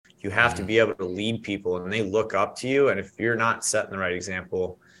You have to be able to lead people, and they look up to you. And if you're not setting the right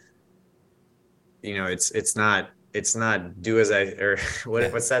example, it's not do as I, or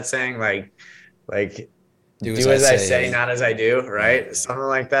Yeah. what's that saying? Like Do as do I as I say, say. not as I do, Yeah. right? Something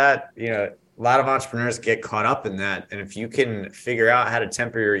like that. A lot of entrepreneurs get caught up in that. And if you can figure out how to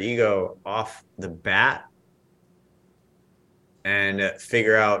temper your ego off the bat and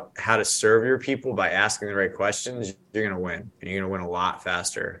figure out how to serve your people by asking the right questions, you're going to win. And you're going to win a lot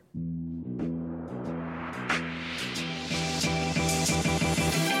faster.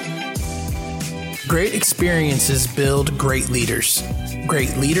 Great experiences build great leaders.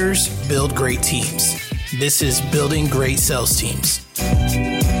 Great leaders build great teams. This is Building Great Sales Teams.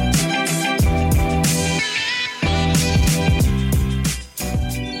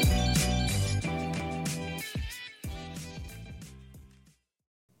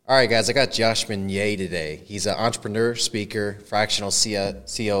 All right, guys, I got Josh Meunier today. He's an entrepreneur, speaker, fractional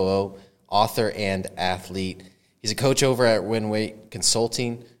COO, author, and athlete. He's a coach over at Winway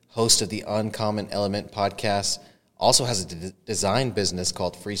Consulting, host of the Uncommon Element podcast, also has a design business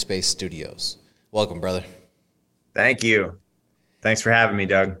called Free Space Studios. Welcome, brother. Thank you. Thanks for having me,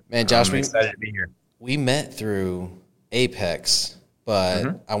 Doug. Man, Josh, I'm excited to be here. We met through Apex,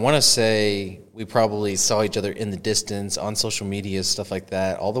 but I want to say we probably saw each other in the distance on social media, stuff like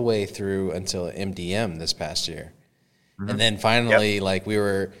that, all the way through until MDM this past year. And then finally, like we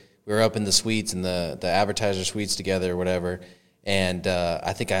were up in the suites and the advertiser suites together or whatever. And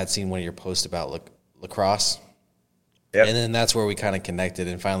I think I had seen one of your posts about lacrosse. Yep. And then that's where we kind of connected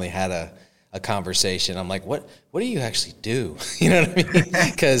and finally had a conversation. I'm like, what do you actually do? You know what I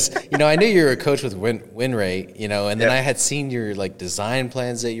mean? Because, I knew you were a coach with win rate, and then I had seen your design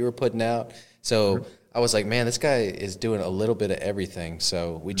plans that you were putting out. So I was like, man, this guy is doing a little bit of everything.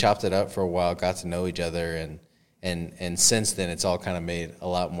 So we chopped it up for a while, got to know each other, and since then it's all kind of made a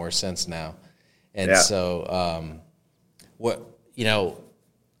lot more sense now. And so I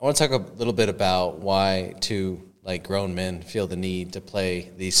want to talk a little bit about why two grown men feel the need to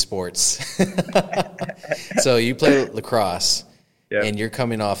play these sports. So you play lacrosse, and you're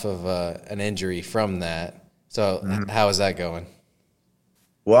coming off of an injury from that. So how is that going?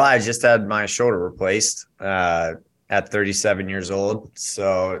 Well, I just had my shoulder replaced at 37 years old.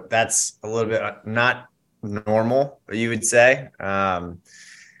 So that's a little bit not normal, you would say.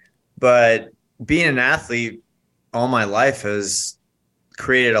 But being an athlete all my life has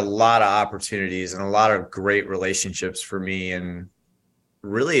created a lot of opportunities and a lot of great relationships for me. And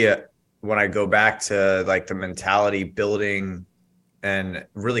really, when I go back to the mentality building and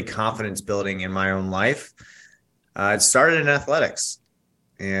really confidence building in my own life, it started in athletics.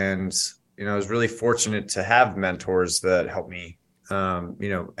 And, I was really fortunate to have mentors that helped me,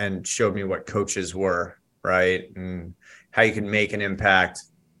 and showed me what coaches were, right? And how you can make an impact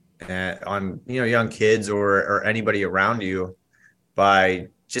on, young kids or anybody around you by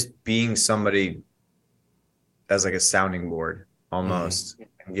just being somebody as a sounding board almost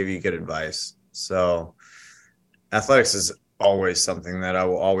and give you good advice. So athletics is always something that I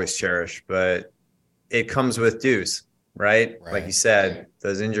will always cherish, but it comes with dues, right? Like you said,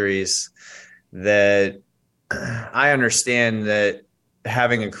 those injuries that I understand that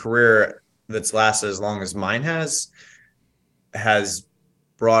having a career that's lasted as long as mine has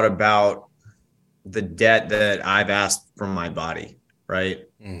brought about the debt that I've asked from my body. Right.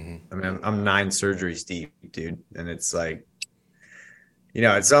 I mean, I'm 9 surgeries deep, dude. And it's at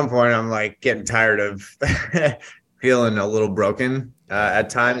some point I'm getting tired of feeling a little broken at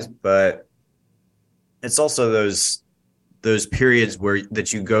times, but it's also those periods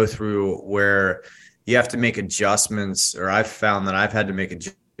that you go through where you have to make adjustments, or I've found that I've had to make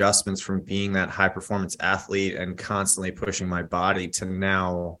adjustments from being that high performance athlete and constantly pushing my body to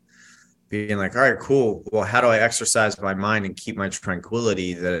now being all right, cool. Well, how do I exercise my mind and keep my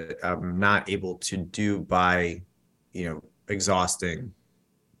tranquility that I'm not able to do by, exhausting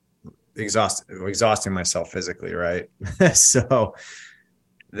myself physically. Right. So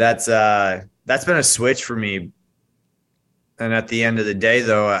that's been a switch for me. And at the end of the day,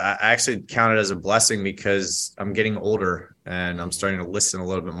 though, I actually count it as a blessing because I'm getting older and I'm starting to listen a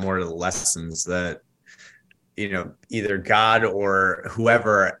little bit more to the lessons that, either God or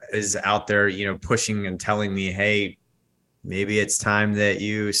whoever is out there, pushing and telling me, hey, maybe it's time that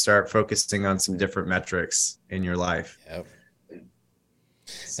you start focusing on some different metrics in your life. Yep.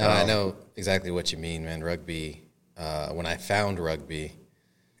 So, I know exactly what you mean, man. Rugby, when I found rugby,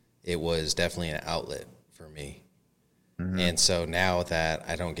 it was definitely an outlet for me. And so now that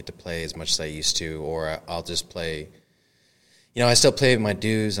I don't get to play as much as I used to, or I'll just play, I still play my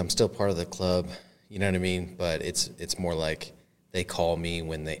dues. I'm still part of the club. You know what I mean? But it's more like they call me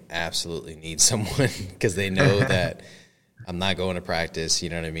when they absolutely need someone because they know that I'm not going to practice, you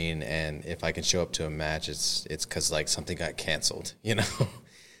know what I mean? And if I can show up to a match, it's because like something got canceled, you know?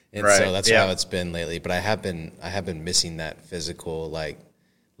 And right. So that's how it's been lately. But I have been missing that physical, like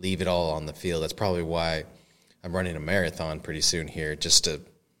leave it all on the field. That's probably why I'm running a marathon pretty soon here, just to,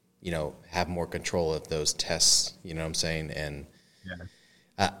 you know, have more control of those tests, you know what I'm saying? And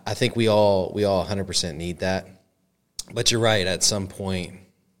I think we all 100% need that. But you're right, at some point,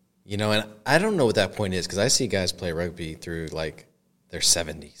 you know, and I don't know what that point is because I see guys play rugby through like their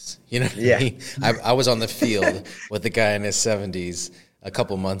 70s. You know what I mean? I was on the field with a guy in his 70s a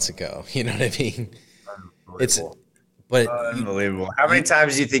couple months ago. You know what I mean? Unbelievable. How many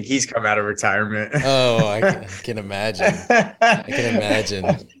times do you think he's come out of retirement? Oh, I can imagine. I can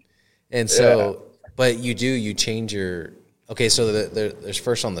imagine. And so, but you change your, okay, so there's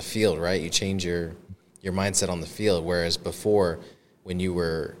first on the field, right? You change your mindset on the field, whereas before when you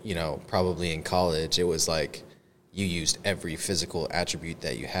were, you know, probably in college, it was like you used every physical attribute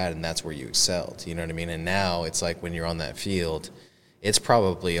that you had, and that's where you excelled, you know what I mean? And now it's like when you're on that field, it's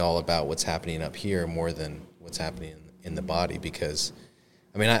probably all about what's happening up here more than what's happening in the body because,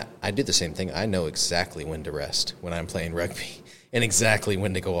 I mean, I do the same thing. I know exactly when to rest when I'm playing rugby and exactly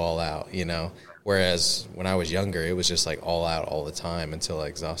when to go all out, you know? Whereas when I was younger, it was just like all out all the time until I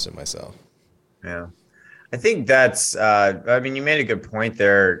exhausted myself. Yeah. I think that's, I mean, you made a good point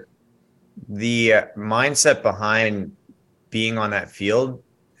there. The mindset behind being on that field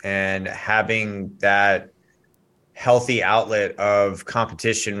and having that healthy outlet of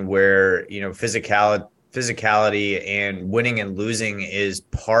competition where, you know, physicality and winning and losing is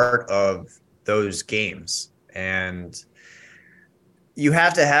part of those games. And you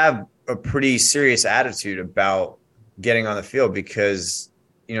have to have a pretty serious attitude about getting on the field because,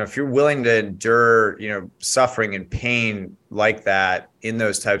 you know, if you're willing to endure, you know, suffering and pain like that in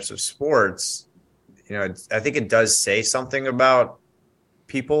those types of sports, you know, I think it does say something about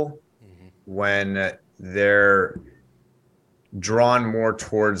people when they're drawn more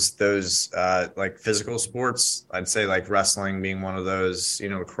towards those like physical sports. I'd say like wrestling being one of those, you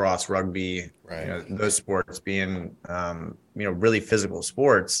know, lacrosse, rugby, right. You know, those sports being, you know, really physical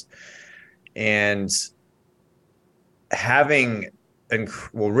sports. And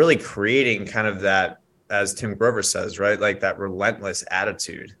really creating kind of that, as Tim Grover says, right? Like that relentless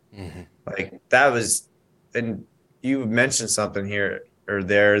attitude. Mm-hmm. Like that was, and you mentioned something here or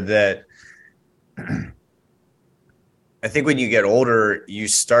there that I think when you get older, you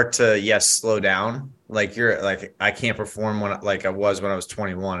start to, slow down. Like you're like, I can't perform like I was when I was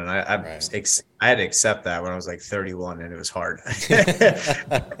 21. And I had to accept that when I was like 31 and it was hard.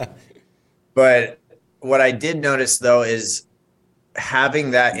 But what I did notice though is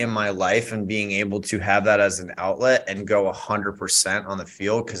having that in my life and being able to have that as an outlet and go 100% on the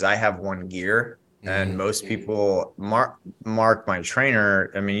field because I have one gear and most people, Mark, my trainer,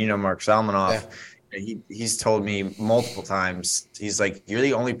 I mean, you know, Mark Salmanoff, he's told me multiple times, he's like, you're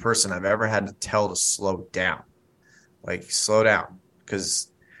the only person I've ever had to tell to slow down, like slow down. Because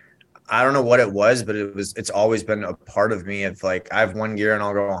I don't know what it was, but it's always been a part of me of like, I have one gear and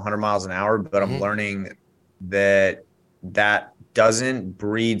I'll go 100 miles an hour, but I'm learning that doesn't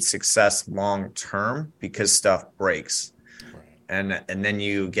breed success long-term because stuff breaks. Right. And then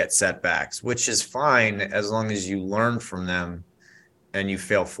you get setbacks, which is fine as long as you learn from them and you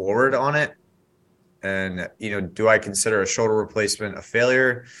fail forward on it. And, you know, do I consider a shoulder replacement a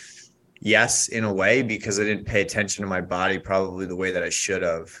failure? Yes, in a way, because I didn't pay attention to my body probably the way that I should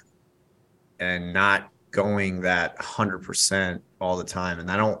have and not going that 100% all the time. And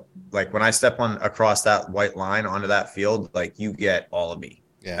I don't like when I step across that white line onto that field, like you get all of me.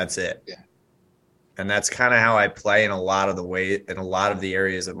 Yeah. That's it. Yeah. And that's kind of how I play in a lot of the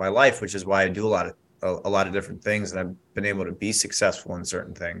areas of my life, which is why I do a lot of different things. And I've been able to be successful in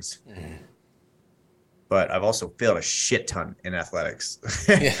certain things. But I've also failed a shit ton in athletics.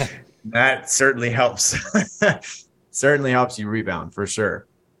 Yeah. That certainly helps. Certainly helps you rebound for sure.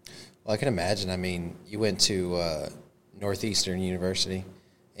 Well, I can imagine. I mean, you went to Northeastern University,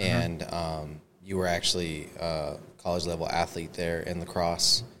 and you were actually a college-level athlete there in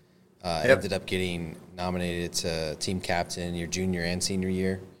lacrosse. Ended up getting nominated to team captain your junior and senior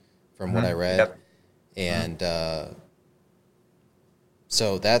year, from what I read. Yep. And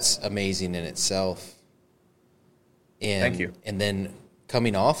so that's amazing in itself. And, thank you. And then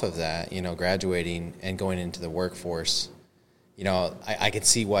coming off of that, you know, graduating and going into the workforce, you know, I could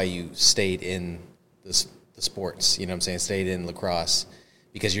see why you stayed in the sports, you know what I'm saying, stayed in lacrosse,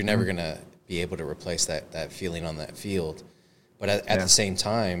 because you're never going to be able to replace that feeling on that field. But at the same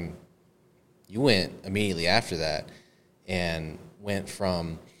time, you went immediately after that and went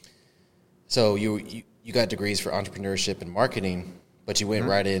from, so you got degrees for entrepreneurship and marketing, but you went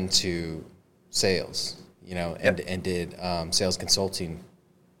right into sales, and did sales consulting,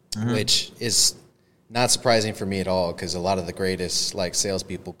 which is not surprising for me at all, because a lot of the greatest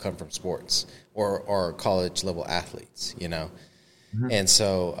salespeople come from sports or college level athletes, And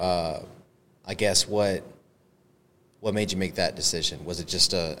so I guess what made you make that decision? Was it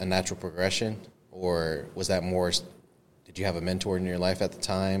just a natural progression, or was that more? Did you have a mentor in your life at the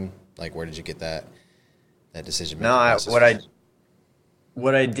time? Where did you get that decision making process?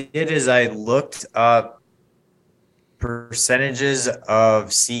 What I did is I looked up percentages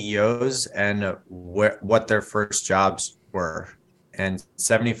of CEOs and what their first jobs were, and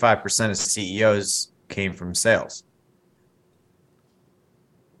 75% of CEOs came from sales.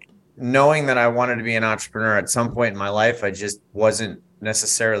 Knowing that I wanted to be an entrepreneur at some point in my life, I just wasn't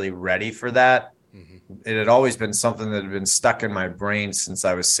necessarily ready for that. It had always been something that had been stuck in my brain since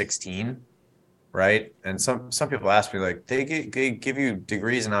I was 16. Right. And some people ask me, they give you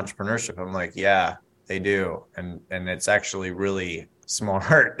degrees in entrepreneurship. I'm like, yeah, they do. And it's actually really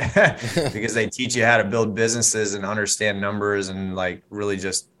smart because they teach you how to build businesses and understand numbers and really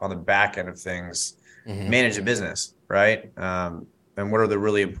just on the back end of things, manage a business. Right. And what are the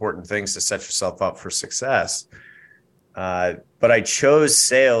really important things to set yourself up for success? But I chose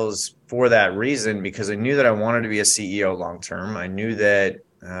sales for that reason, because I knew that I wanted to be a CEO long term. I knew that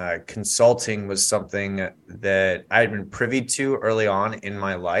consulting was something that I had been privy to early on in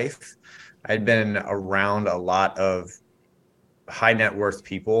my life. I'd been around a lot of high net worth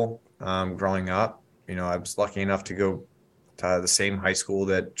people growing up. I was lucky enough to go to the same high school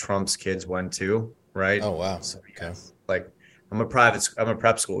that Trump's kids went to. Right. Oh, wow. So, okay. I'm a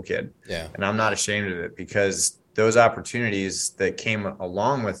prep school kid. Yeah. And I'm not ashamed of it, because those opportunities that came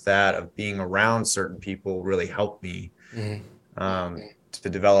along with that of being around certain people really helped me to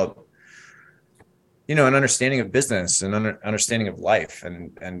develop, an understanding of business and understanding of life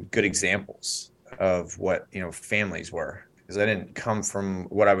and good examples of what, families were. Because I didn't come from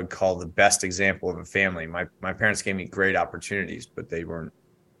what I would call the best example of a family. My parents gave me great opportunities, but they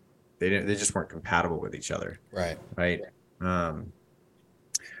just weren't compatible with each other. Right. Right.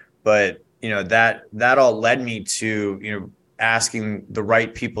 But that all led me to, asking the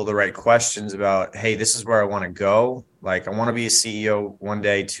right people the right questions about, hey, this is where I want to go. I want to be a CEO one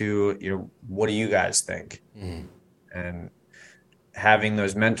day too. What do you guys think? And having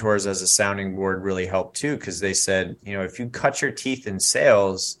those mentors as a sounding board really helped too, because they said, if you cut your teeth in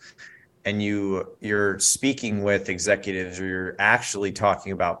sales and you're speaking with executives, or you're actually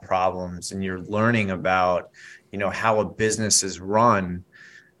talking about problems and you're learning about, how a business is run,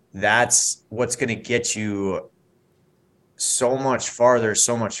 that's what's going to get you so much farther,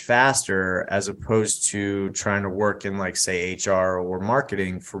 so much faster, as opposed to trying to work in say HR or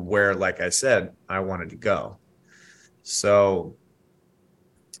marketing for where, like I said, I wanted to go. So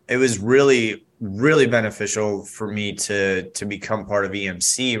it was really, really beneficial for me to become part of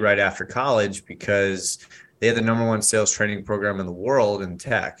EMC right after college, because they had the #1 sales training program in the world in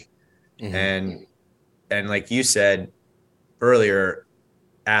tech. And like you said earlier,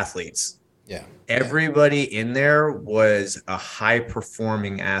 athletes. Yeah. Everybody in there was a high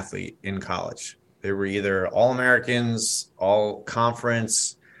performing athlete in college. They were either all Americans, all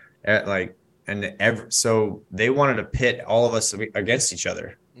conference, so they wanted to pit all of us against each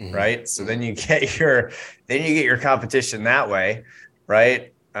other. Right. So then you get your competition that way.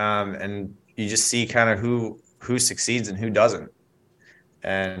 Right. And you just see kind of who succeeds and who doesn't.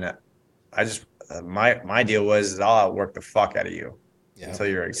 And I just, my deal was I'll outwork the fuck out of you until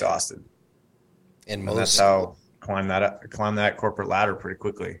you're exhausted. And that's how climb that corporate ladder pretty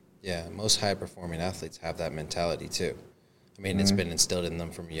quickly. Yeah, most high performing athletes have that mentality too. I mean, it's been instilled in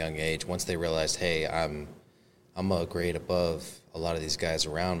them from a young age. Once they realized, hey, I'm a grade above a lot of these guys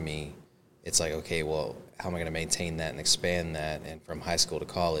around me, it's like, okay, well, how am I going to maintain that and expand that? And from high school to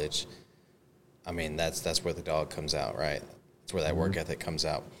college, I mean, that's where the dog comes out, right? That's where that work ethic comes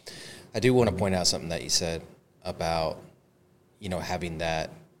out. I do want to point out something that you said about, having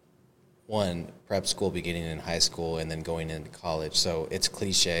that one prep school beginning in high school and then going into college. So it's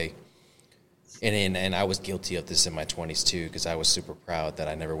cliche. And I was guilty of this in my 20s too, because I was super proud that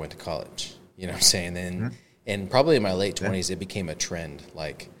I never went to college. You know what I'm saying? And probably in my late 20s, it became a trend,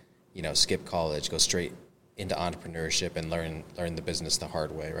 skip college, go straight into entrepreneurship and learn the business the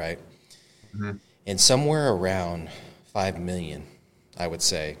hard way, right? And somewhere around 5 million, I would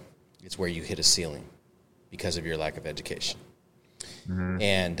say, it's where you hit a ceiling because of your lack of education.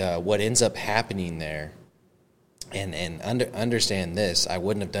 And what ends up happening there, and understand this, I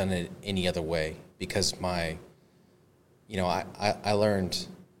wouldn't have done it any other way, because my I learned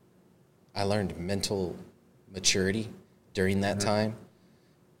mental maturity during that time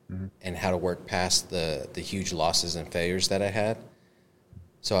and how to work past the huge losses and failures that I had.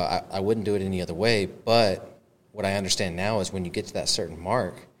 So I wouldn't do it any other way. But what I understand now is when you get to that certain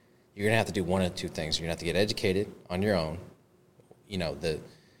mark, you're going to have to do one of two things. You're going to have to get educated on your own. The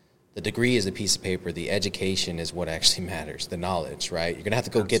degree is a piece of paper. The education is what actually matters, the knowledge, right? You're going to have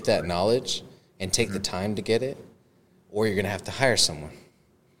to go get that knowledge and take the time to get it, or you're going to have to hire someone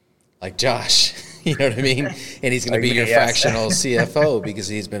like Josh, you know what I mean? And he's going to be your fractional CFO because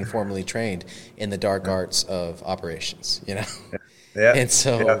he's been formally trained in the dark arts of operations, Yeah. And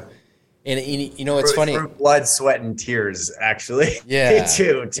so, and it's funny. Through blood, sweat, and tears, actually. Yeah.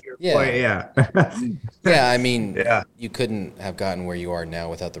 To your point, yeah. Yeah, I mean, you couldn't have gotten where you are now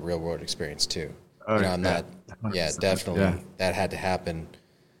without the real world experience too. I'm not, definitely that had to happen.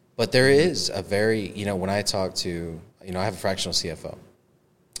 But there is a very, when I talk to, I have a fractional CFO,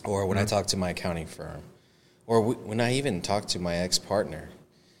 or when I talk to my accounting firm, or when I even talk to my ex-partner,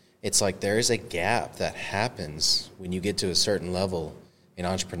 it's like there is a gap that happens when you get to a certain level in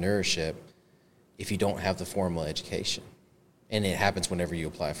entrepreneurship if you don't have the formal education. And it happens whenever you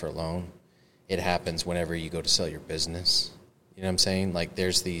apply for a loan. It happens whenever you go to sell your business. You know what I'm saying? Like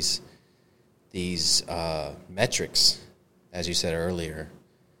there's these metrics, as you said earlier,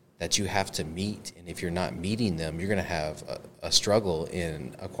 that you have to meet. And if you're not meeting them, you're going to have a struggle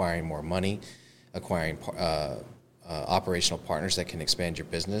in acquiring more money, acquiring operational partners that can expand your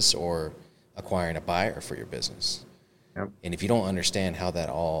business, or acquiring a buyer for your business. Yep. And if you don't understand how that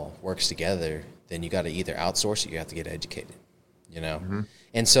all works together, then you got to either outsource it, you have to get educated,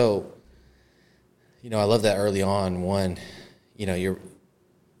 And so, I love that early on. One,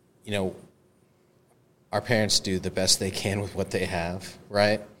 our parents do the best they can with what they have,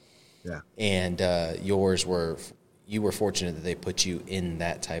 right? Yeah. And you were fortunate that they put you in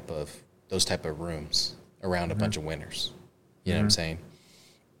those type of rooms around a bunch of winners. You know what I'm saying?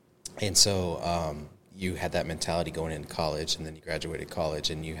 And so you had that mentality going into college, and then you graduated college,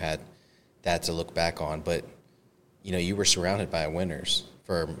 and you had that to look back on. But, you were surrounded by winners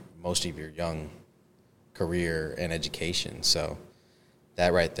for most of your young career and education. So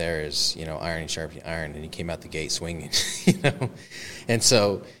that right there is, iron sharpening iron, and you came out the gate swinging, And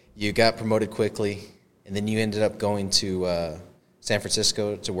so you got promoted quickly, and then you ended up going to San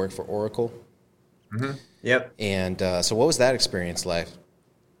Francisco to work for Oracle. Mm-hmm. Yep. And so what was that experience like,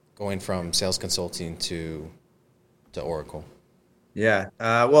 going from sales consulting to Oracle? Yeah.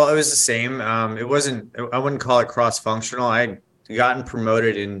 Well, it was the same. I wouldn't call it cross-functional. I gotten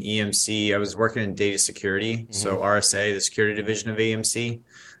promoted in EMC. I was working in data security. So RSA, the security division of EMC.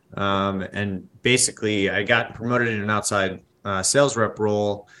 And basically I got promoted in an outside sales rep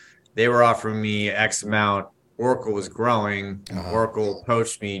role. They were offering me X amount. Oracle was growing. Oracle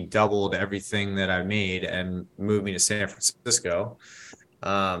poached me, doubled everything that I made, and moved me to San Francisco.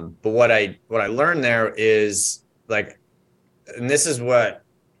 But what I learned there is and this is what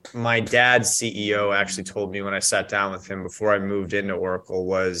my dad's CEO actually told me when I sat down with him before I moved into Oracle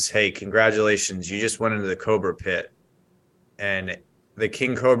was, hey, congratulations. You just went into the Cobra pit, and the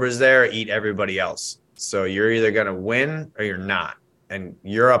King Cobras there eat everybody else. So you're either going to win or you're not. And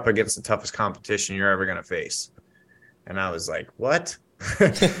you're up against the toughest competition you're ever going to face. And I was like, what?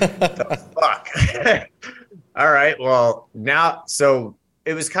 The fuck? All right. Well, so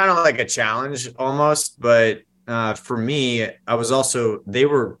it was kind of like a challenge almost. But for me, they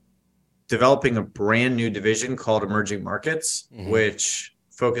were developing a brand new division called Emerging Markets, which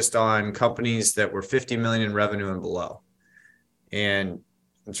focused on companies that were 50 million in revenue and below. And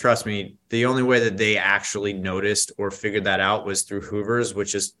trust me, the only way that they actually noticed or figured that out was through Hoover's,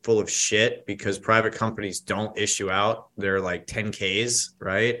 which is full of shit because private companies don't issue out their 10Ks,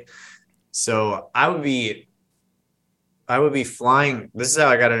 right? So I would be flying. This is how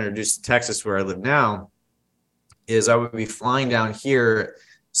I got introduced to Texas, where I live now, is I would be flying down here,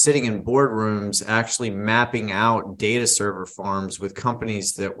 sitting in boardrooms, actually mapping out data server farms with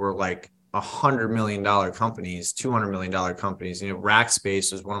companies that were $100 million companies, $200 million companies.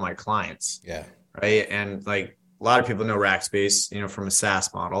 Rackspace was one of my clients. Yeah. Right. And a lot of people know Rackspace, from a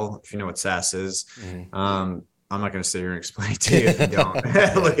SaaS model, if you know what SaaS is. I'm not going to sit here and explain it to you if you don't.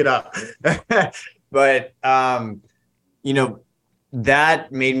 Look it up. But,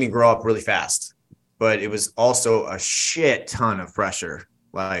 that made me grow up really fast. But it was also a shit ton of pressure.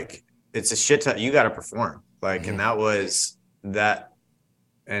 It's a shit ton. You got to perform. And that was that.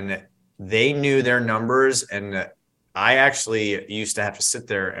 And they knew their numbers, and I actually used to have to sit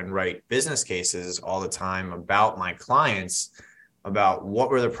there and write business cases all the time about my clients about what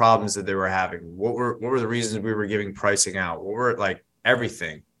were the problems that they were having, what were the reasons we were giving pricing out, what were like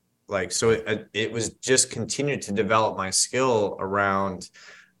everything. Like, so it was just continued to develop my skill around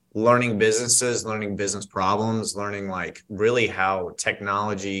learning businesses, learning business problems, learning like really how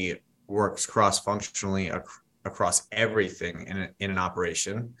technology works cross-functionally across everything in an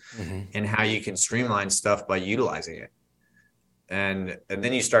operation, and how you can streamline stuff by utilizing it. And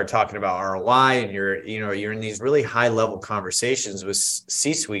then you start talking about ROI, and you're in these really high level conversations with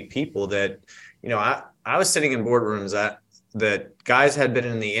C-suite people that, I was sitting in boardrooms that guys had been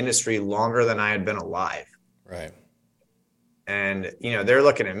in the industry longer than I had been alive. Right. And, they're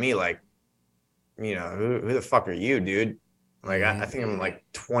looking at me like, who the fuck are you, dude? Like, I think I'm like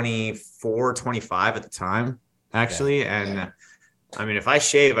 24, 25 at the time, actually. Yeah. And I mean, if I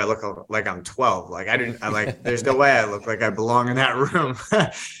shave, I look like I'm 12. Like there's no way I look like I belong in that room.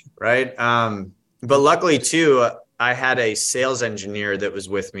 Right. But luckily too, I had a sales engineer that was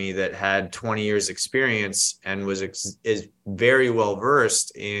with me that had 20 years experience and is very well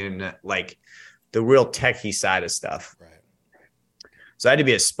versed in like the real techie side of stuff. Right. So I had to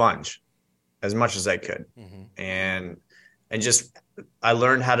be a sponge as much as I could. And just, I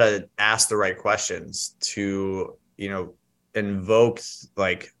learned how to ask the right questions to, invoke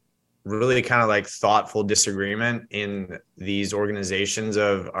like really kind of like thoughtful disagreement in these organizations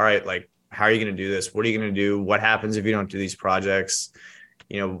of, all right, like, how are you going to do this? What are you going to do? What happens if you don't do these projects?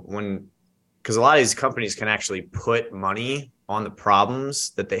 Because a lot of these companies can actually put money on the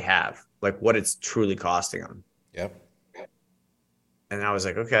problems that they have, like what it's truly costing them. Yep. And I was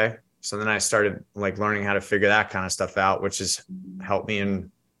like, okay. So then I started like learning how to figure that kind of stuff out, which has helped me in,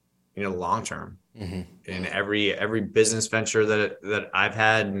 long term. In every business venture that I've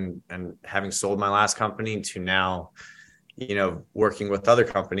had, and having sold my last company to now, working with other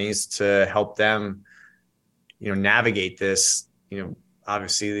companies to help them, navigate this,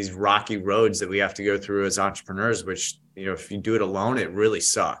 obviously these rocky roads that we have to go through as entrepreneurs, which, if you do it alone, it really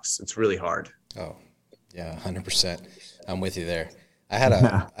sucks. It's really hard. Oh yeah. 100%. I'm with you there. I had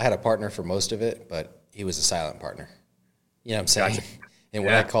a partner for most of it, but he was a silent partner. You know what I'm saying? Gotcha. And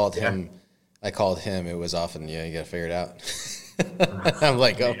when I called him, it was often, you got to figure it out. I'm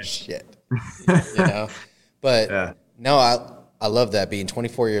like, oh shit, but no, I love that, being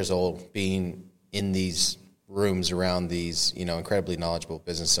 24 years old, being in these rooms around these, incredibly knowledgeable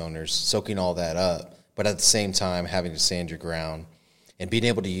business owners, soaking all that up, but at the same time, having to stand your ground and being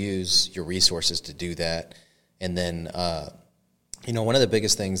able to use your resources to do that. And then, one of the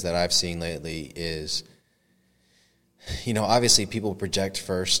biggest things that I've seen lately is, obviously people project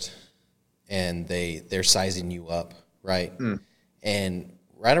first and they're sizing you up, right? And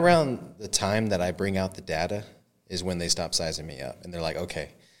right around the time that I bring out the data is when they stop sizing me up. And they're like, okay,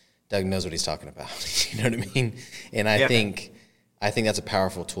 Doug knows what he's talking about. You know what I mean? And I think that's a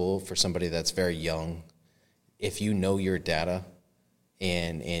powerful tool for somebody that's very young. If you know your data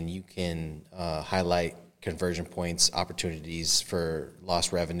and you can highlight conversion points, opportunities for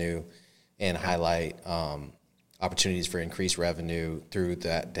lost revenue, and highlight opportunities for increased revenue through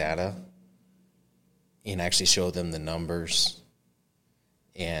that data, and actually show them the numbers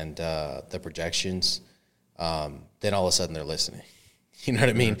and the projections, then all of a sudden they're listening. You know what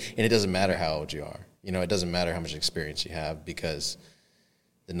I mean? And it doesn't matter how old you are. It doesn't matter how much experience you have, because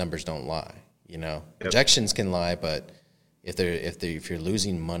the numbers don't lie. Projections can lie, but if you're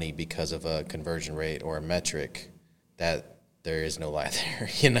losing money because of a conversion rate or a metric, that there is no lie there.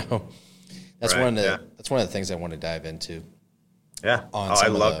 That's right, that's one of the things I want to dive into. Yeah. I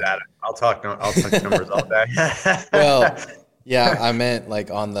love that. I'll talk numbers all day. Well, yeah, I meant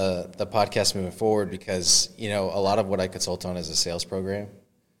like on the podcast moving forward, because, a lot of what I consult on is a sales program.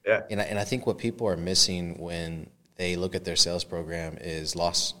 Yeah. And I think what people are missing when they look at their sales program is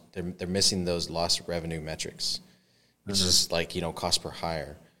they're missing those lost revenue metrics, which is like, cost per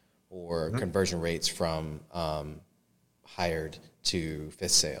hire or conversion rates from hired to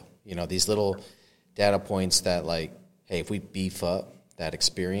fifth sale. These little data points that, like, hey, if we beef up that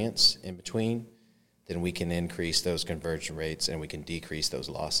experience in between, then we can increase those conversion rates and we can decrease those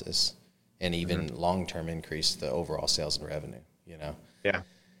losses, and even long-term increase the overall sales and revenue, Yeah.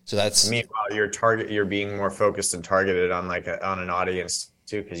 So that's, meanwhile, you're being more focused and targeted on on an audience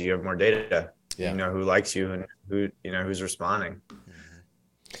too, because you have more data. Yeah. You know who likes you and who's responding.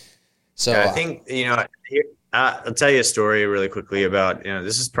 So I think, I'll tell you a story really quickly about,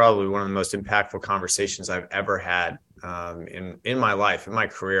 this is probably one of the most impactful conversations I've ever had in my life, in my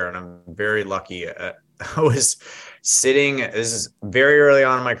career. And I'm very lucky. I was sitting, this is very early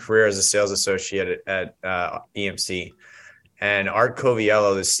on in my career as a sales associate at EMC. And Art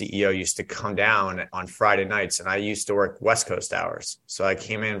Coviello, the CEO, used to come down on Friday nights, and I used to work West Coast hours. So I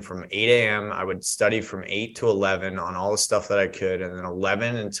came in from 8 a.m. I would study from 8 to 11 on all the stuff that I could. And then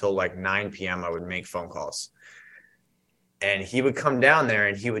 11 until like 9 p.m., I would make phone calls. And he would come down there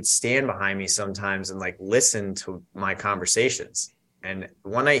and he would stand behind me sometimes and like listen to my conversations. And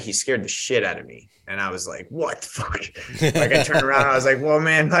one night he scared the shit out of me. And I was like, what the fuck? Like I turned around and I was like, well,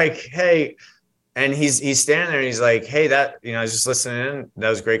 man, like, hey. And he's standing there and he's like, hey, that, I was just listening in. That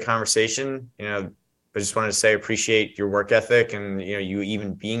was a great conversation. I just wanted to say, appreciate your work ethic and, you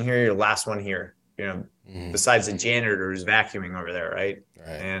even being here, you're the last one here, besides the janitor who's vacuuming over there. Right.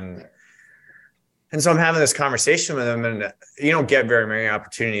 And so I'm having this conversation with him, and you don't get very many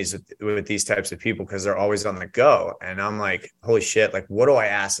opportunities with these types of people because they're always on the go. And I'm like, holy shit, like, what do I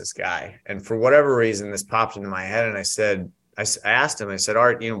ask this guy? And for whatever reason, this popped into my head. And I asked him, I said,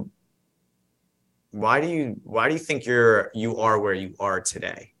 Art, why do you think you are where you are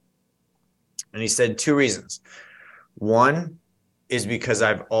today? And he said 2 reasons. One is because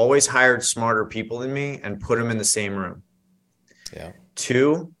I've always hired smarter people than me and put them in the same room. Yeah.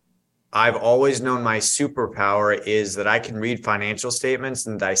 2, I've always known my superpower is that I can read financial statements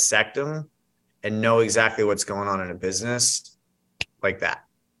and dissect them and know exactly what's going on in a business like that.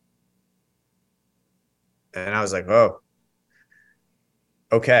 And I was like, oh,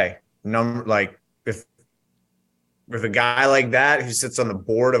 okay. If a guy like that who sits on the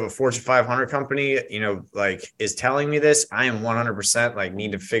board of a Fortune 500 company, is telling me this, I am 100% like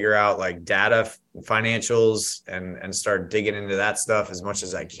need to figure out like data, financials, and start digging into that stuff as much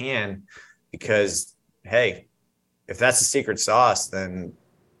as I can, because, hey, if that's the secret sauce, then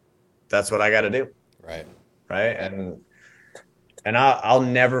that's what I got to do. Right. Right. And I'll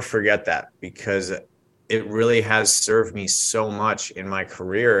never forget that, because it really has served me so much in my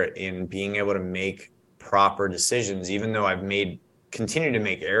career in being able to make proper decisions, even though I've continued to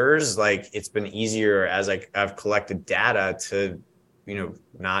make errors. Like, it's been easier as I've collected data to,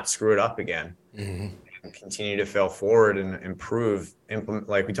 not screw it up again, and continue to fail forward and improve, implement,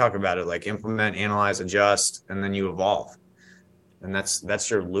 like we talk about it, like implement, analyze, adjust, and then you evolve. And that's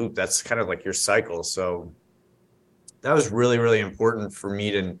your loop. That's kind of like your cycle. So that was really, really important for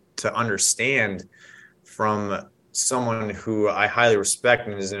me to understand from someone who I highly respect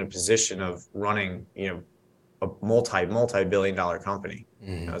and is in a position of running, a multi-billion dollar company.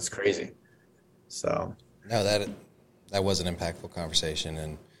 That's crazy. So no, that was an impactful conversation.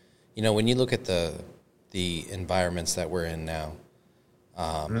 And, when you look at the environments that we're in now,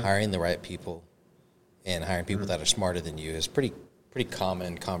 hiring the right people and hiring people that are smarter than you is pretty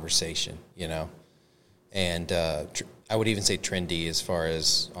common conversation, and I would even say trendy as far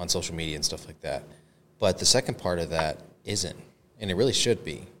as on social media and stuff like that. But the second part of that isn't, and it really should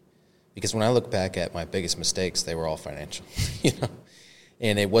be, because when I look back at my biggest mistakes, they were all financial,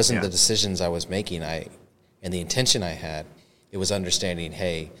 and it wasn't the decisions I was making. And the intention I had, it was understanding,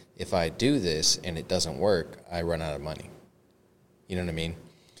 hey, if I do this and it doesn't work, I run out of money. You know what I mean?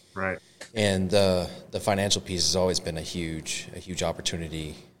 Right. And the financial piece has always been a huge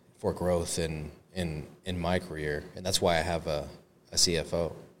opportunity for growth in my career, and that's why I have a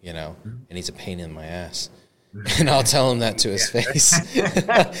CFO. And he's a pain in my ass. And I'll tell him that to his face.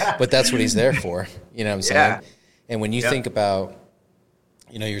 But that's what he's there for. You know what I'm saying? Yeah. And when you think about,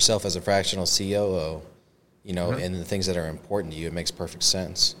 yourself as a fractional COO, and the things that are important to you, it makes perfect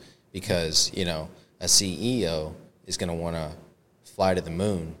sense. Because, a CEO is going to want to fly to the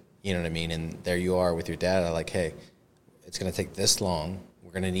moon, you know what I mean? And there you are with your data, like, hey, it's going to take this long.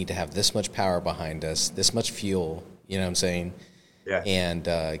 We're going to need to have this much power behind us, this much fuel, you know what I'm saying? Yeah.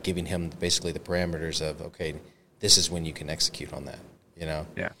 And giving him basically the parameters of, okay, this is when you can execute on that,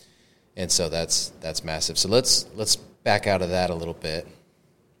 Yeah. And so that's massive. So let's back out of that a little bit,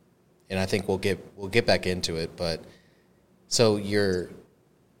 and I think we'll get back into it. But so you're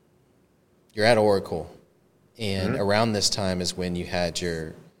at Oracle, and around this time is when you had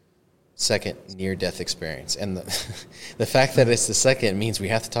your second near-death experience, and the fact that it's the second means we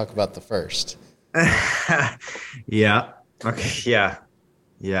have to talk about the first. Yeah. Okay. Yeah.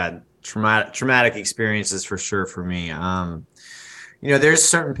 Yeah. Traumatic experiences for sure for me. There's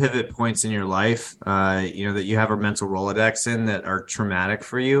certain pivot points in your life, that you have a mental Rolodex in that are traumatic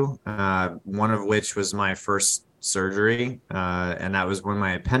for you. One of which was my first surgery. And that was when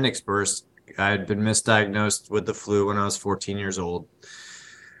my appendix burst. I had been misdiagnosed with the flu when I was 14 years old.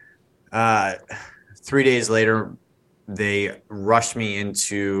 3 days later, they rushed me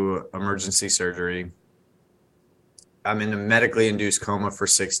into emergency surgery. I'm in a medically induced coma for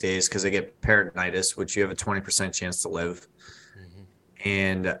 6 days because I get peritonitis, which you have a 20% chance to live.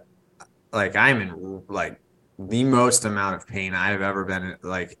 And like, I'm in like the most amount of pain I have ever been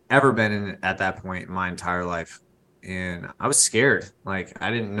in at that point in my entire life. And I was scared. Like,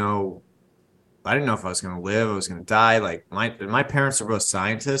 I didn't know if I was going to live, I was going to die. Like, my parents are both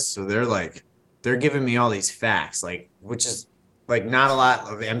scientists. So they're giving me all these facts, like, which is like not a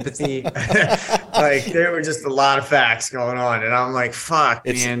lot of empathy. Like, there were just a lot of facts going on. And I'm like, fuck,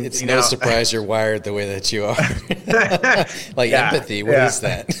 man. It's no surprise you're wired the way that you are. Like, empathy, what is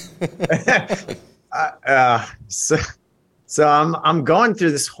that? So I'm going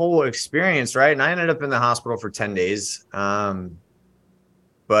through this whole experience, right? And I ended up in the hospital for 10 days. But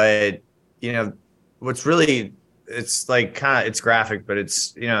what's really, it's like it's graphic, but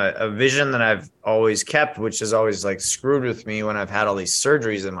it's, a vision that I've always kept, which has always like screwed with me when I've had all these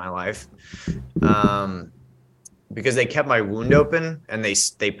surgeries in my life. Because they kept my wound open and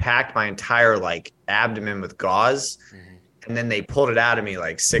they packed my entire like abdomen with gauze. Mm-hmm. And then they pulled it out of me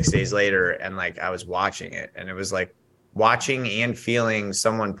like 6 days later. And like, I was watching it, and it was like watching and feeling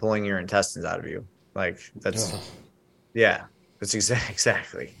someone pulling your intestines out of you. Like, that's, yeah, that's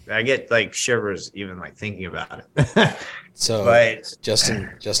exactly. I get like shivers even like thinking about it. So but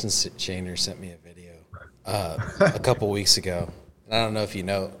Justin Shaner sent me a video a couple weeks ago. And I don't know if you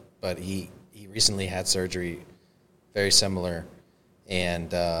know, but he recently had surgery very similar.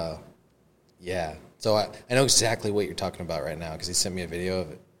 And yeah. So I know exactly what you're talking about right now, because he sent me a video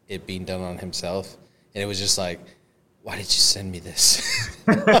of it being done on himself. And it was just like, why did you send me this?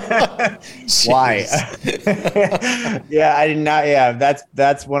 Why? Yeah, I did not. Yeah,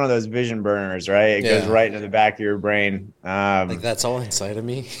 that's one of those vision burners, right? It goes right into the back of your brain. Like, that's all inside of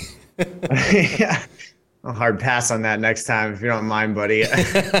me. Yeah. I'll hard pass on that next time if you don't mind, buddy.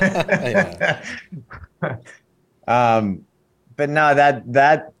 But no,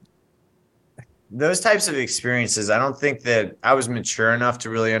 that those types of experiences, I don't think that I was mature enough to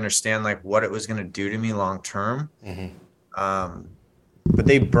really understand like what it was going to do to me long term. Mm-hmm. But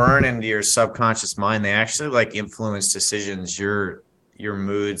they burn into your subconscious mind. They actually like influence decisions, your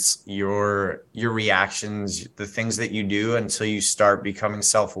moods, your reactions, the things that you do until you start becoming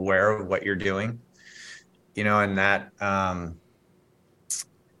self-aware of what you're doing. And that, I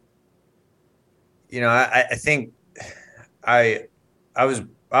think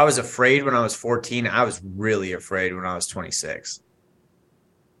I was afraid when I was 14. I was really afraid when I was 26.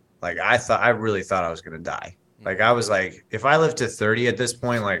 Like, I really thought I was going to die. Like, I was like, if I live to 30 at this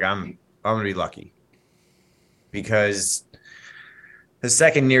point, like I'm going to be lucky, because the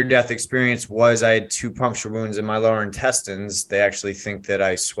second near-death experience was I had 2 puncture wounds in my lower intestines. They actually think that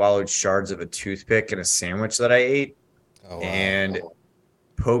I swallowed shards of a toothpick in a sandwich that I ate. Oh, wow. And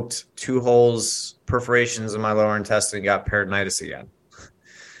poked 2 holes, perforations in my lower intestine, and got peritonitis again.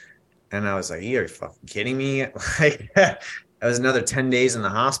 And I was like, you're fucking kidding me. Like, that was another 10 days in the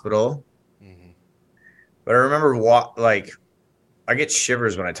hospital. Mm-hmm. But I remember I get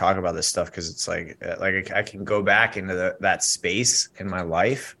shivers when I talk about this stuff, because it's like I can go back into that space in my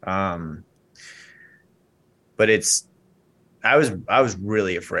life. But I was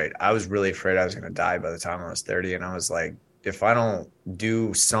really afraid. I was really afraid I was going to die by the time I was 30. And I was like, if I don't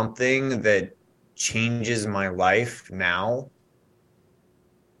do something that changes my life now,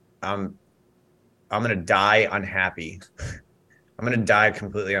 I'm going to die unhappy. I'm going to die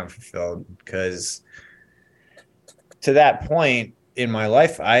completely unfulfilled, because to that point in my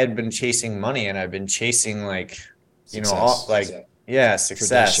life, I had been chasing money, and I've been chasing success.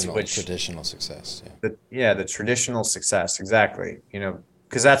 Success, traditional success. Yeah. The traditional success. Exactly.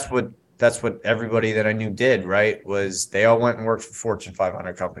 Because that's what everybody that I knew did, right? Was they all went and worked for Fortune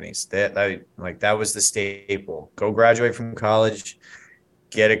 500 companies. That was the staple. Go graduate from college,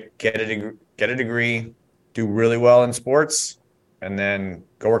 get a degree, do really well in sports, and then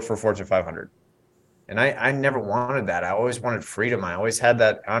go work for Fortune 500. And I never wanted that. I always wanted freedom. I always had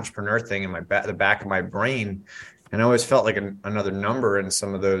that entrepreneur thing in the back of my brain. And I always felt like another number in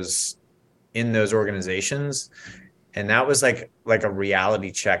those organizations. And that was like a reality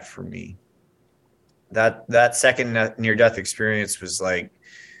check for me. That second near-death experience was like,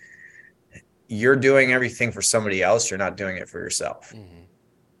 you're doing everything for somebody else. You're not doing it for yourself. Mm-hmm.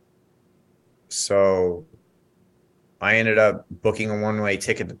 So I ended up booking a one-way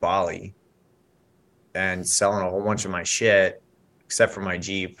ticket to Bali and selling a whole bunch of my shit, except for my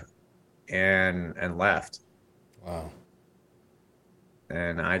Jeep, and left. Wow.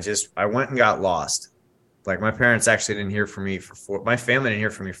 And I went and got lost. Like, my parents actually didn't hear from me my family didn't hear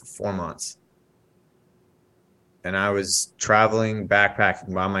from me for 4 months. And I was traveling,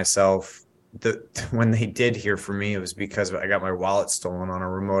 backpacking by myself. When they did hear from me, it was because I got my wallet stolen on a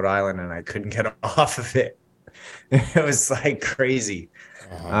remote island and I couldn't get off of it. It was like crazy.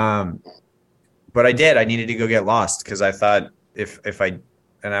 Uh-huh. but I did. I needed to go get lost because I thought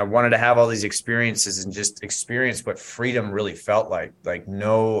and I wanted to have all these experiences and just experience what freedom really felt like. Like,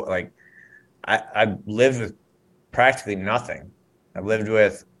 no, like I lived with practically nothing. I lived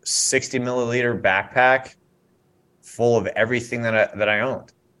with 60 milliliter backpack full of everything that I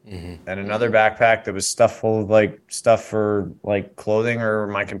owned. And another backpack that was stuffed full of like stuff for like clothing or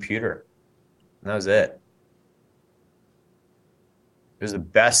my computer. And that was it. It was the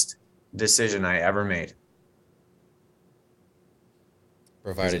best decision I ever made.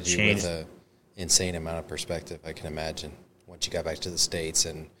 Provided you with an insane amount of perspective, I can imagine, once you got back to the States.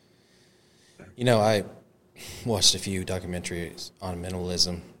 And, you know, I watched a few documentaries on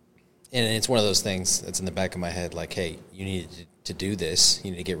minimalism, and it's one of those things that's in the back of my head, like, hey, you need to do this.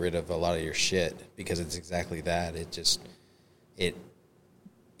 You need to get rid of a lot of your shit, because it's exactly that.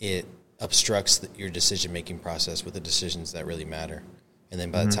 It obstructs your decision-making process with the decisions that really matter. And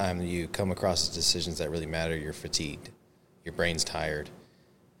then by the time you come across the decisions that really matter, you're fatigued. Your brain's tired.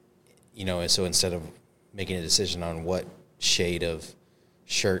 You know, and so instead of making a decision on what shade of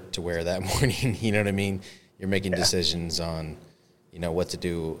shirt to wear that morning, you know what I mean? You're making decisions on, you know, what to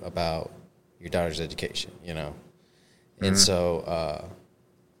do about your daughter's education, you know? And so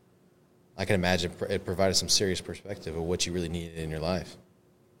I can imagine it provided some serious perspective of what you really needed in your life.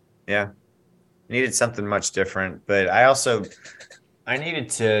 Yeah. I needed something much different, but I needed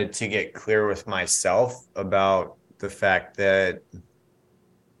to get clear with myself about the fact that,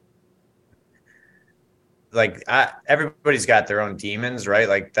 like, everybody's got their own demons, right?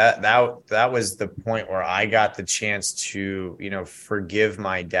 Like that was the point where I got the chance to, you know, forgive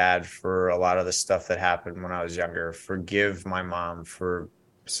my dad for a lot of the stuff that happened when I was younger, forgive my mom for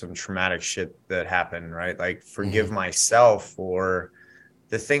some traumatic shit that happened, right? Like, forgive myself for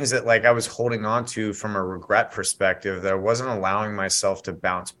the things that, like, I was holding on to from a regret perspective that I wasn't allowing myself to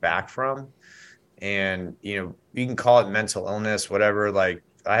bounce back from. And, you know, you can call it mental illness, whatever. Like,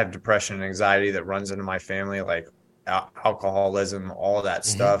 I have depression and anxiety that runs into my family, like alcoholism, all of that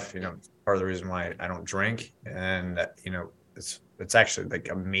stuff. You know, part of the reason why I don't drink. And, you know, it's actually like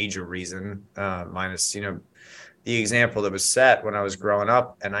a major reason, minus, you know, the example that was set when I was growing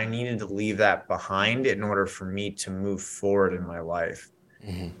up, and I needed to leave that behind in order for me to move forward in my life.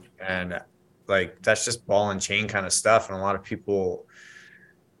 And, like, that's just ball and chain kind of stuff. And a lot of people,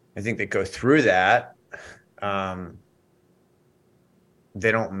 I think, that go through that,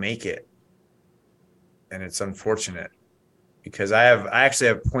 they don't make it. And it's unfortunate, because I actually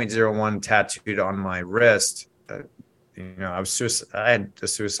have 0.01 tattooed on my wrist. You know, I had a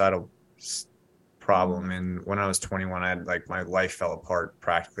suicidal problem. And when I was 21, I had, like, my life fell apart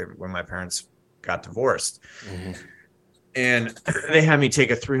practically when my parents got divorced. And they had me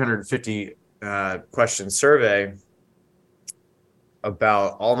take a 350 question survey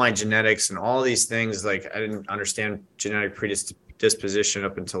about all my genetics and all these things. Like, I didn't understand genetic predisposition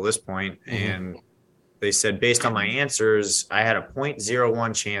up until this point. And they said, based on my answers, I had a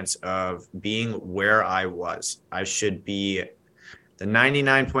 0.01 chance of being where I was. I should be, the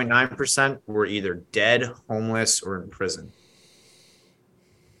 99.9% were either dead, homeless, or in prison.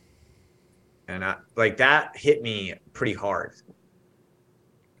 And that hit me pretty hard.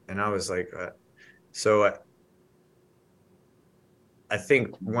 And I was like, I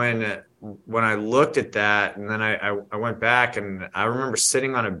think when I looked at that, and then I went back, and I remember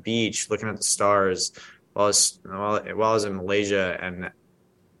sitting on a beach looking at the stars while I was in Malaysia, and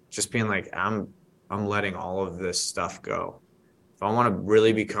just being like, I'm letting all of this stuff go. If I want to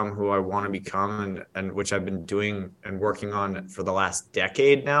really become who I want to become, and which I've been doing and working on for the last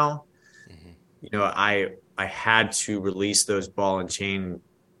decade now, you know, I had to release those ball and chain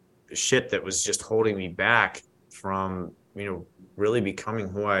shit that was just holding me back from, you know, really becoming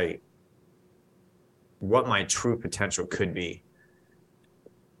what my true potential could be.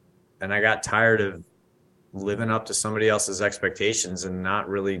 And I got tired of living up to somebody else's expectations and not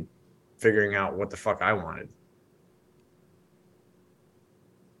really figuring out what the fuck I wanted.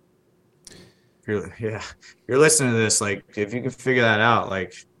 You're listening to this, like, if you can figure that out,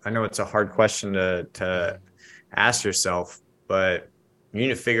 like, I know it's a hard question to ask yourself, but you need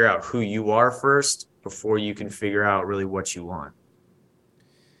to figure out who you are first before you can figure out really what you want.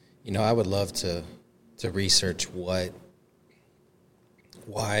 You know, I would love to research why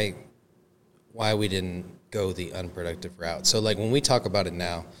we didn't go the unproductive route. So, like, when we talk about it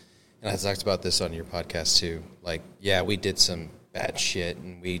now, and I talked about this on your podcast too, like, yeah, we did some bad shit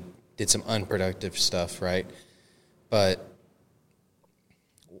and we did some unproductive stuff, right? But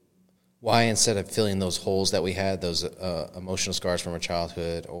why, instead of filling those holes that we had, those emotional scars from our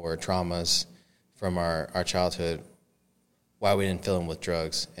childhood or traumas from our childhood, why we didn't fill them with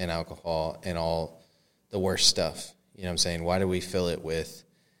drugs and alcohol and all the worst stuff. You know what I'm saying? Why do we fill it with,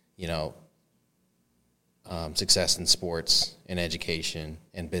 success in sports and education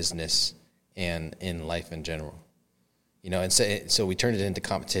and business and in life in general? And so we turned it into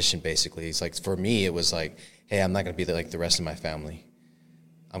competition, basically. It's like, for me, it was like, hey, I'm not going to be like the rest of my family.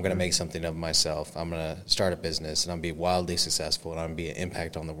 I'm going to make something of myself. I'm going to start a business, and I'm going to be wildly successful, and I'm going to be an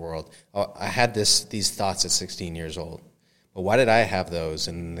impact on the world. I had these thoughts at 16 years old. But why did I have those?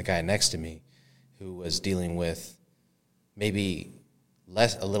 And the guy next to me, who was dealing with maybe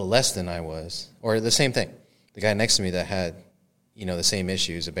a little less than I was, or the same thing, the guy next to me that had, the same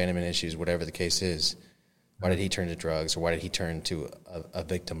issues, abandonment issues, whatever the case is, why did he turn to drugs, or why did he turn to a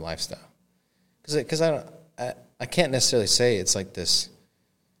victim lifestyle? Because I can't necessarily say it's like this.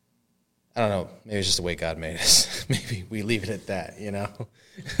 I don't know. Maybe it's just the way God made us. Maybe we leave it at that.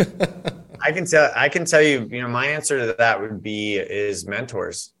 I can tell you. My answer to that would be is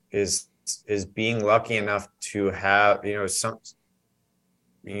mentors. Is being lucky enough to have some.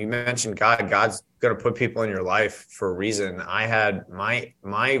 You mentioned God. God's going to put people in your life for a reason. I had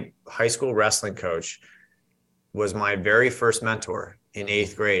my high school wrestling coach was my very first mentor in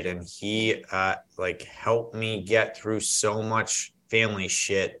 8th grade. And he helped me get through so much family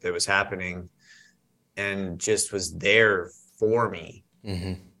shit that was happening and just was there for me.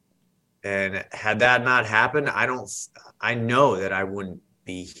 Mm-hmm. And had that not happened, I know that I wouldn't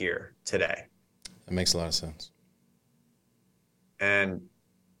be here today. That makes a lot of sense. And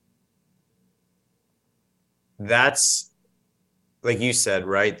that's, like you said,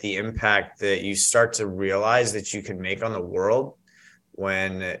 right? The impact that you start to realize that you can make on the world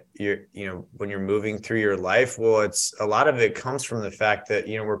when when you're moving through your life. Well, it's a lot of it comes from the fact that,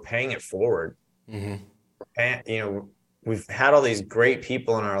 we're paying it forward. Mm-hmm. We've had all these great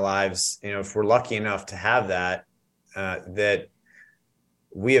people in our lives, if we're lucky enough to have that, that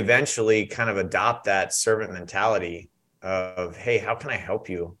we eventually kind of adopt that servant mentality of, hey, how can I help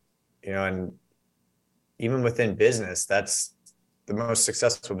you? And even within business, that's the most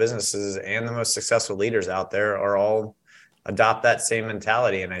successful businesses and the most successful leaders out there are all adopt that same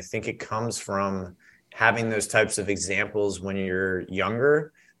mentality. And I think it comes from having those types of examples when you're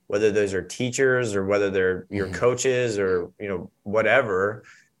younger, whether those are teachers or whether they're your coaches or, whatever.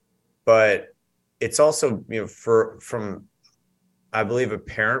 But it's also, from, I believe, a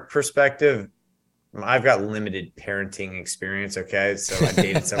parent perspective, I've got limited parenting experience. Okay. So I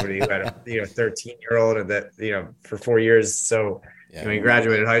dated somebody who had a 13-year-old and that, for 4 years. So when we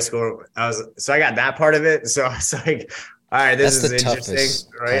graduated high school, I got that part of it. So I was like, all right, this is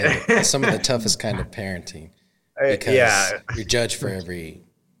interesting, right? Some of the toughest kind of parenting, because you're judged for every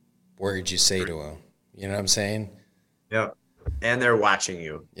word you say to them. You know what I'm saying? Yep. And they're watching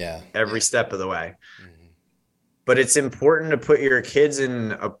you. Yeah. Every step of the way. Mm-hmm. But it's important to put your kids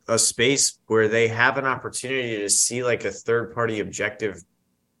in a space where they have an opportunity to see like a third party objective,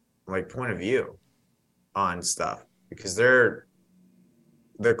 like point of view on stuff, because the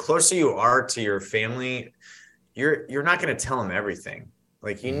closer you are to your family, you're not going to tell them everything.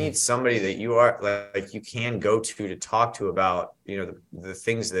 Like you need somebody that you are like you can go to talk to about, the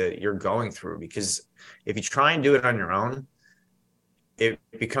things that you're going through, because if you try and do it on your own, it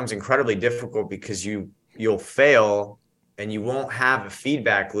becomes incredibly difficult because you'll fail and you won't have a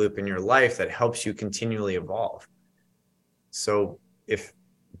feedback loop in your life that helps you continually evolve. So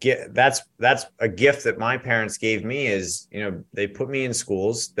that's a gift that my parents gave me is, they put me in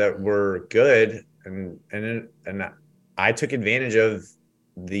schools that were good and I took advantage of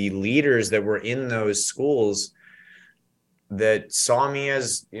the leaders that were in those schools that saw me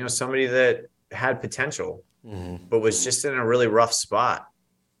as, somebody that had potential, but was just in a really rough spot.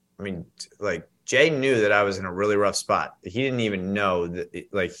 I mean, like Jay knew that I was in a really rough spot. He didn't even know that,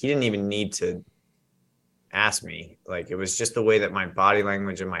 he didn't even need to ask me. Like, it was just the way that my body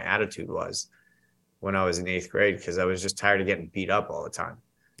language and my attitude was when I was in 8th grade, because I was just tired of getting beat up all the time.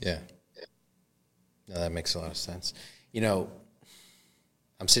 Yeah. No, that makes a lot of sense.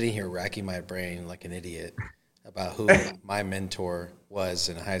 I'm sitting here racking my brain like an idiot about who my mentor was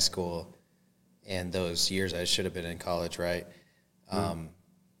in high school and those years I should have been in college, right?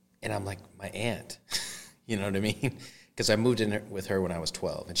 And I'm like, my aunt, you know what I mean? Because I moved in with her when I was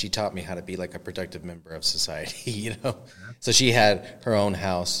 12, and she taught me how to be like a productive member of society, So she had her own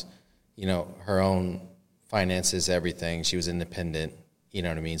house, her own finances, everything. She was independent, you know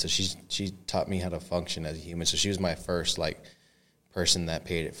what I mean? So she taught me how to function as a human. So she was my first, person that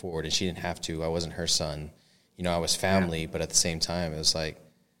paid it forward, and she didn't have to. I wasn't her son. I was family, but at the same time, it was like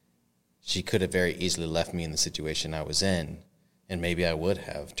she could have very easily left me in the situation I was in, and maybe I would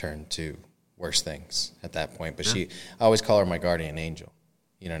have turned to worse things at that point. But I always call her my guardian angel.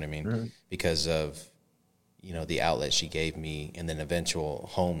 You know what I mean? Mm-hmm. Because of, the outlet she gave me and then eventual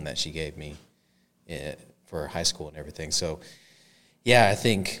home that she gave me for high school and everything. So, yeah, I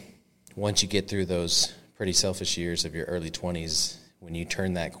think once you get through those pretty selfish years of your early 20s, when you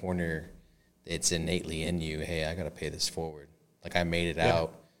turn that corner, it's innately in you, hey, I got to pay this forward. Like, I made it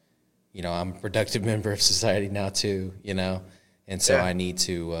out. I'm a productive member of society now too, and so I need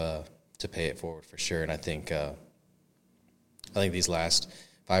to pay it forward for sure. And I think these last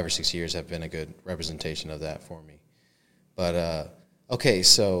 5 or 6 years have been a good representation of that for me. But okay,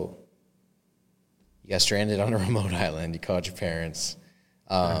 so you got stranded on a remote island. You called your parents.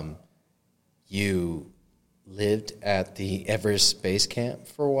 You lived at the Everest base camp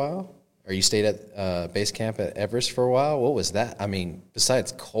for a while, or you stayed at base camp at Everest for a while. What was that? I mean,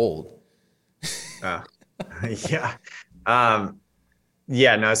 besides cold. Yeah.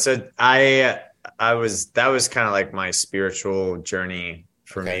 No, so that was kind of like my spiritual journey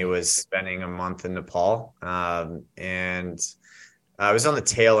for me, was spending a month in Nepal. And I was on the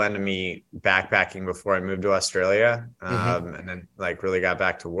tail end of me backpacking before I moved to Australia. And then like really got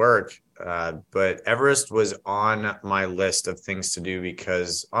back to work. But Everest was on my list of things to do,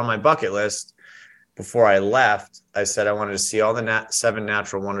 because on my bucket list before I left, I said I wanted to see all the 7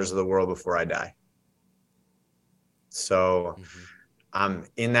 natural wonders of the world before I die. So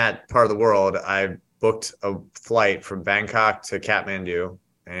in that part of the world, I booked a flight from Bangkok to Kathmandu,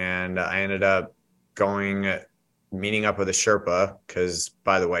 and I ended up meeting up with a Sherpa, because,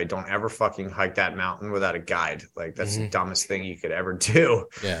 by the way, don't ever fucking hike that mountain without a guide. Like, that's the dumbest thing you could ever do.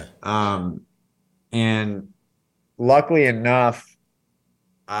 Yeah. And luckily enough,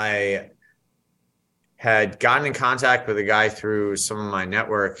 I had gotten in contact with a guy through some of my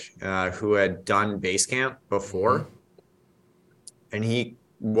network who had done base camp before. And he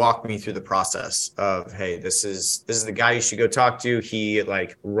walked me through the process of, hey, this is the guy you should go talk to. He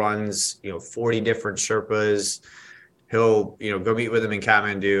like runs, 40 different Sherpas. He'll, go meet with him in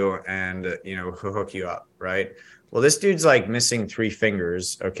Kathmandu, and, he'll hook you up. Right. Well, this dude's like missing 3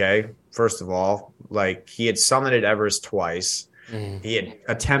 fingers. Okay. First of all, like, he had summited Everest twice. He had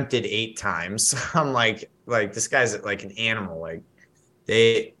attempted 8 times. I'm like this guy's like an animal. Like,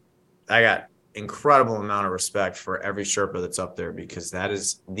 I got incredible amount of respect for every Sherpa that's up there, because that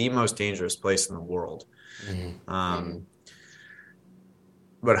is the most dangerous place in the world.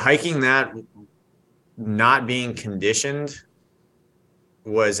 But hiking that, not being conditioned,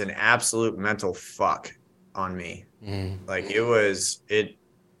 was an absolute mental fuck on me. Like, it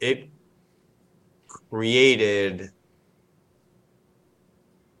created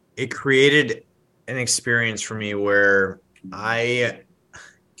an experience for me where I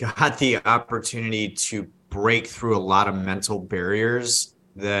got the opportunity to break through a lot of mental barriers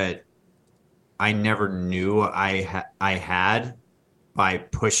that I never knew I had by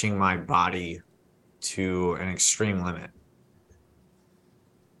pushing my body to an extreme limit.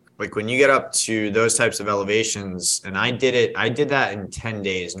 Like, when you get up to those types of elevations, and I did that in 10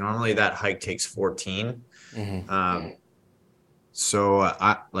 days. Normally that hike takes 14. So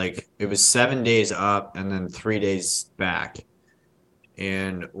it was 7 days up and then 3 days back.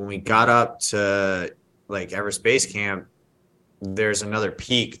 And when we got up to like Everest Base Camp, there's another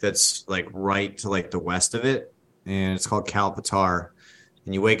peak that's like right to like the west of it, and it's called Kalpatar.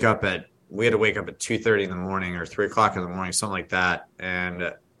 And we had to wake up at 2:30 in the morning or 3 o'clock in the morning, something like that,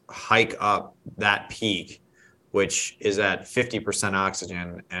 and hike up that peak, which is at 50%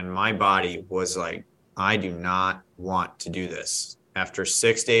 oxygen. And my body was like, I do not want to do this. After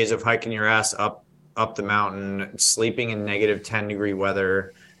 6 days of hiking your ass up the mountain, sleeping in negative 10-degree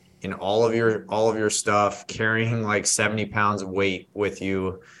weather, in all of your stuff, carrying like 70 pounds of weight with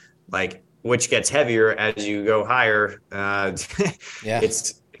you, like, which gets heavier as you go higher.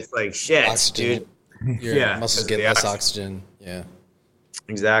 It's like shit, oxygen. Dude. Your muscles get less oxygen. Yeah,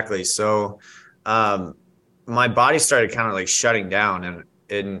 exactly. So my body started kind of like shutting down,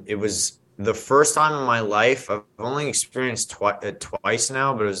 and it was the first time in my life. I've only experienced it twice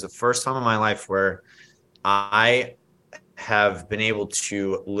now, but it was the first time in my life where I have been able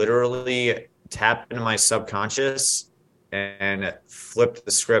to literally tap into my subconscious and flip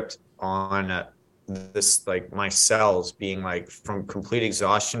the script on this, like, my cells being like from complete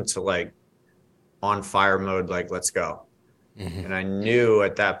exhaustion to like on fire mode, like, let's go. And I knew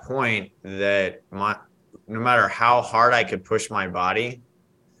at that point that no matter how hard I could push my body,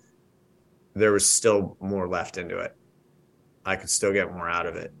 there was still more left into it. I could still get more out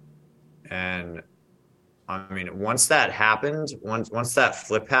of it. And I mean, once that happened, once that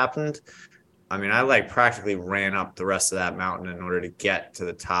flip happened, I mean, I like practically ran up the rest of that mountain in order to get to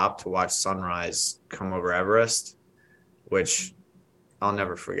the top to watch sunrise come over Everest, which I'll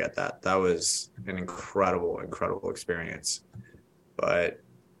never forget that. That was an incredible, incredible experience. But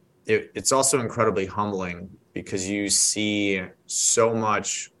it's also incredibly humbling because you see so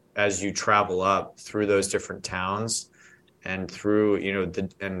much as you travel up through those different towns and through,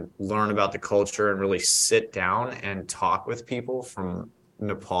 and learn about the culture and really sit down and talk with people from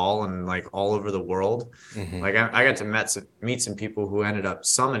Nepal and like all over the world. Mm-hmm. Like I got to meet some people who ended up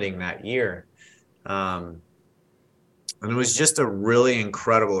summiting that year. And it was just a really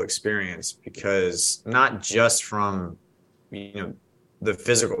incredible experience because not just from, the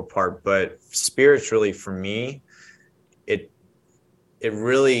physical part, but spiritually for me, it it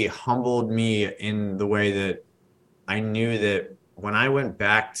really humbled me in the way that I knew that when I went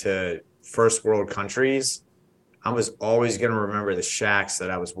back to first world countries, I was always going to remember the shacks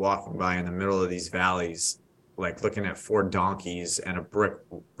that I was walking by in the middle of these valleys, like looking at four donkeys and a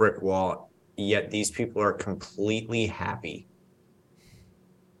brick wall. Yet these people are completely happy.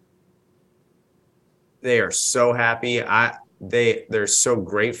 They are so happy. They're so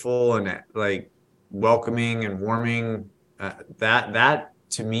grateful and like welcoming and warming. That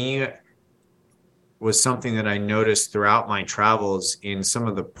to me was something that I noticed throughout my travels in some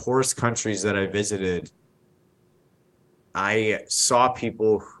of the poorest countries that I visited. I saw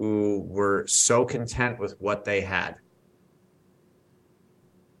people who were so content with what they had.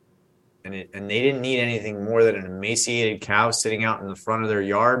 And they didn't need anything more than an emaciated cow sitting out in the front of their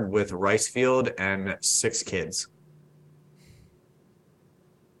yard with a rice field and 6 kids.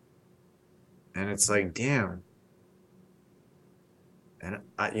 And it's like, damn. And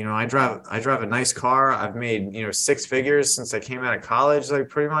I drive a nice car. I've made, 6 figures since I came out of college, like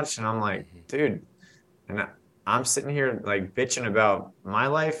pretty much. And I'm like, dude, and I'm sitting here like bitching about my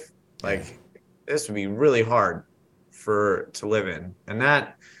life. Like this would be really hard to live in. And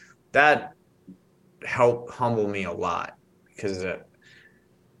that helped humble me a lot because,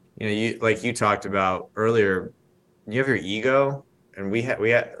 you like you talked about earlier, you have your ego, and we had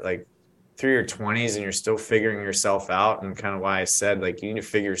like through your 20s and you're still figuring yourself out, and kind of why I said like you need to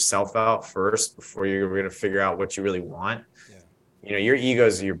figure yourself out first before you're going to figure out what you really want. Yeah. Your ego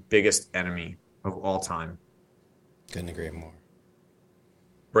is your biggest enemy of all time. Couldn't agree more.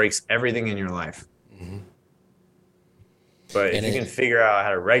 Breaks everything in your life. Mm-hmm. But if you can figure out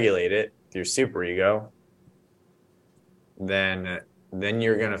how to regulate it, your super ego, then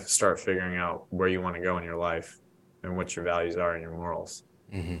you're going to start figuring out where you want to go in your life and what your values are and your morals.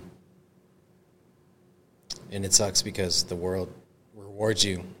 Mm-hmm. And it sucks because the world rewards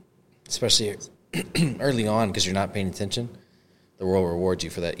you, especially early on, because you're not paying attention. The world rewards you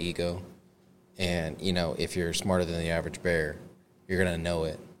for that ego. And, if you're smarter than the average bear, you're going to know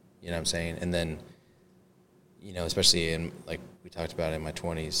it. You know what I'm saying? And then, especially in, like we talked about in my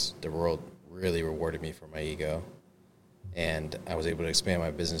 20s, the world really rewarded me for my ego. And I was able to expand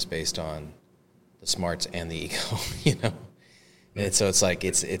my business based on the smarts and the ego, And so it's like,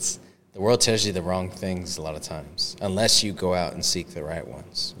 it's the world tells you the wrong things a lot of times, unless you go out and seek the right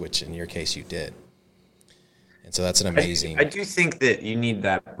ones, which in your case you did. And so that's an amazing. I do think that you need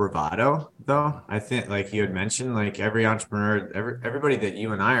that bravado, though. I think, like you had mentioned, like every entrepreneur, everybody that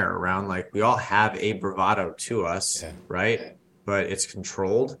you and I are around, like we all have a bravado to us, right? But it's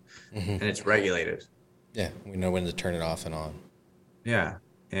controlled and it's regulated. Yeah, we know when to turn it off and on. Yeah,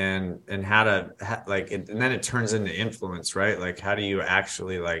 and how to and then it turns into influence, right? Like how do you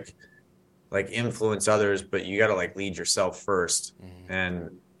actually like influence others, but you got to like lead yourself first. Mm-hmm. And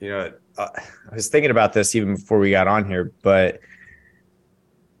I was thinking about this even before we got on here, but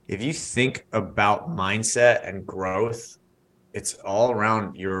if you think about mindset and growth, it's all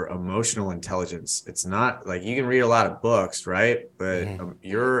around your emotional intelligence. It's not like you can read a lot of books, right? But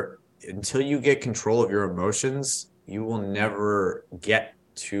until you get control of your emotions, you will never get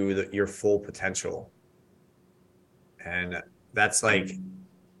to your full potential. And that's like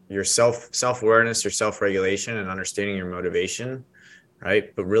your self-awareness, your self-regulation, and understanding your motivation,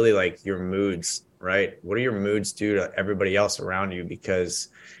 right? But really like your moods, right? What do your moods do to everybody else around you? Because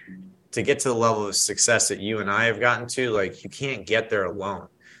to get to the level of success that you and I have gotten to, like you can't get there alone.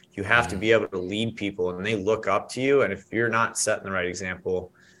 You have to be able to lead people and they look up to you. And if you're not setting the right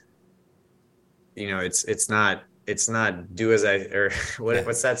example, it's not do as I, or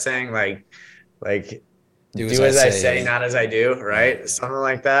what's that saying? Like do as I say, not as I do, right? Yeah. Something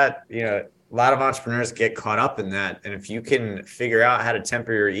like that. A lot of entrepreneurs get caught up in that. And if you can figure out how to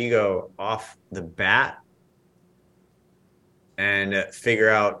temper your ego off the bat and figure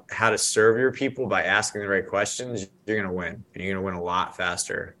out how to serve your people by asking the right questions, you're going to win. And you're going to win a lot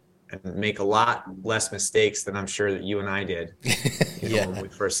faster. and make a lot less mistakes than I'm sure that you and I did, Yeah. when we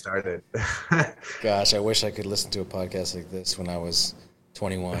first started. Gosh, I wish I could listen to a podcast like this when I was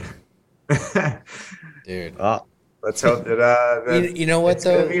 21. Dude. Well, let's hope that You know what it's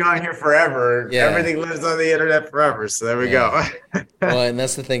gonna be though? on here forever. Yeah. Everything lives on the internet forever. So there we Yeah. go. Well, and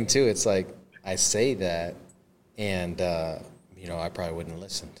that's the thing too. It's like I say that, and I probably wouldn't have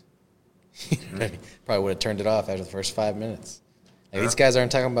listened. You know what I mean? Probably would have turned it off after the first 5 minutes. Like, these guys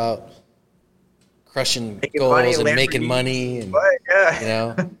aren't talking about crushing goals and making money, and what? Yeah. you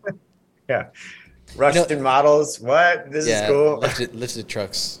know, Yeah. Russian models. What? This is cool. lifted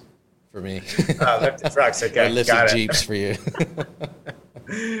trucks for me. Lifted trucks. Okay. Or lifted Got it. Jeeps for you.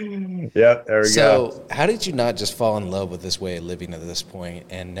 Yep. There we go. So, how did you not just fall in love with this way of living at this point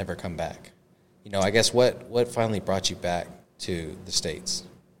and never come back? I guess what finally brought you back to the States?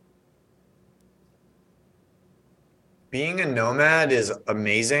 Being a nomad is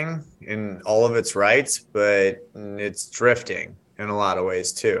amazing in all of its rights, but it's drifting in a lot of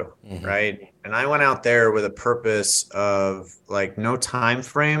ways too, right? And I went out there with a purpose of like no time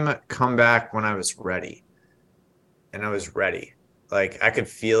frame, come back when I was ready. And I was ready. Like I could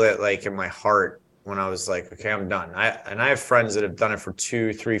feel it like in my heart when I was like, okay, I'm done. I have friends that have done it for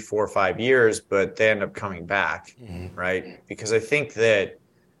 2, 3, 4, 5 years, but they end up coming back, right? Because I think that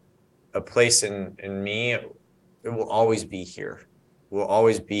a place in me, it will always be here. Will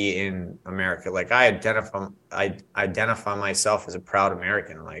always be in America. Like I identify myself as a proud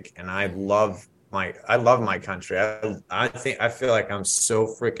American. Like, and I love my country. I feel like I'm so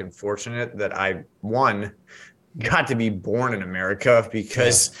freaking fortunate that I got to be born in America,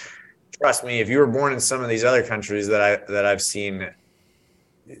 because trust me, if you were born in some of these other countries that I've seen,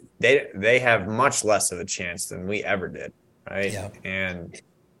 they have much less of a chance than we ever did. Right. Yeah. And,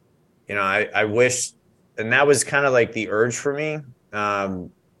 I wish, and that was kind of like the urge for me.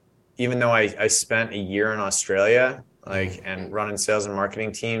 Even though I spent a year in Australia, and running sales and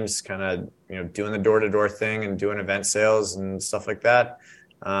marketing teams, kind of, doing the door-to-door thing and doing event sales and stuff like that.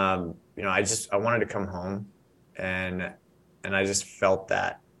 I wanted to come home, and I just felt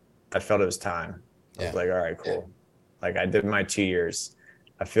that. I felt it was time. I was like, all right, cool. Like I did my 2 years.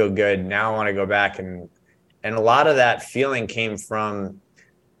 I feel good. Now I want to go back, and a lot of that feeling came from,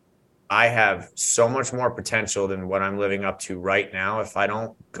 I have so much more potential than what I'm living up to right now. If I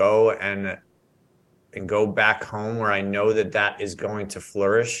don't go and go back home where I know that is going to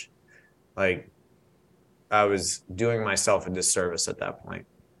flourish, like I was doing myself a disservice at that point.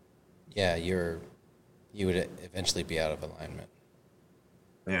 Yeah, you would eventually be out of alignment.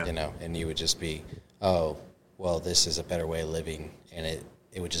 Yeah. And you would just be, oh, well, this is a better way of living, and it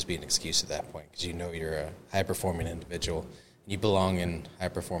would just be an excuse at that point, because you're a high-performing individual. You belong in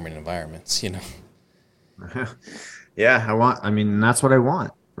high-performing environments, Yeah, that's what I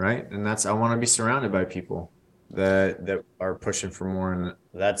want, right? And I want to be surrounded by people that are pushing for more, and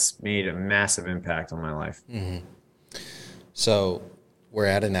that's made a massive impact on my life. Mm-hmm. So we're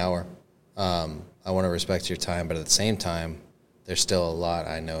at an hour. I want to respect your time, but at the same time, there's still a lot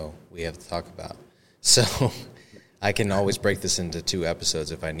I know we have to talk about. So I can always break this into 2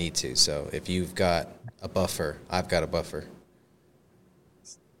 episodes if I need to. So if you've got a buffer, I've got a buffer.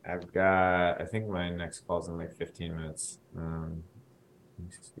 I think my next call is in like 15 minutes. Let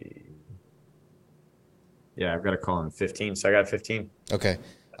me see. Yeah, I've got a call in 15, so I got 15. Okay.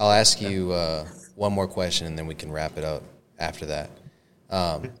 I'll ask you one more question, and then we can wrap it up after that.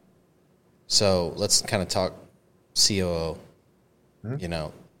 So let's kind of talk COO,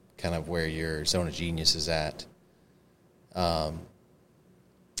 kind of where your zone of genius is at. Where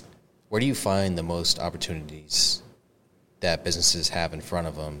do you find the most opportunities that businesses have in front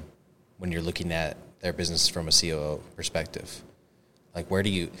of them when you're looking at their business from a COO perspective? Like, where do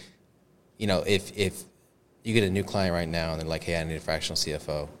you, if you get a new client right now and they're like, hey, I need a fractional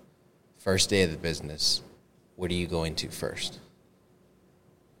CFO, first day of the business, what are you going to first?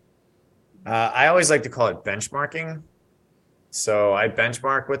 I always like to call it benchmarking. So I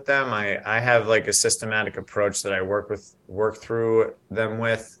benchmark with them. I have like a systematic approach that I work through them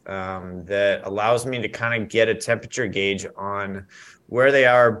with, that allows me to kind of get a temperature gauge on where they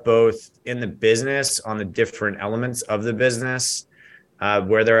are both in the business, on the different elements of the business,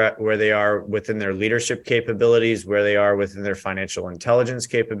 where they are within their leadership capabilities, where they are within their financial intelligence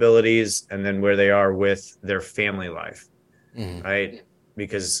capabilities, and then where they are with their family life, right?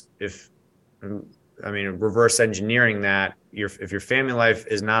 Because reverse engineering that, if your family life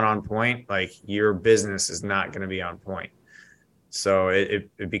is not on point, like your business is not going to be on point. So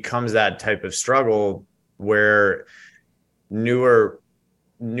it becomes that type of struggle where newer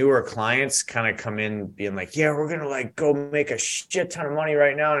newer clients kind of come in being like, yeah, we're going to like go make a shit ton of money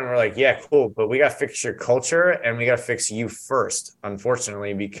right now. And we're like, yeah, cool. But we got to fix your culture and we got to fix you first,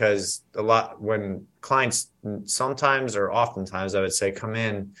 unfortunately, because when clients sometimes or oftentimes, I would say, come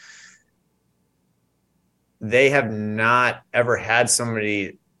in, they have not ever had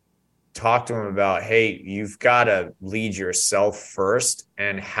somebody talk to them about, hey, you've got to lead yourself first.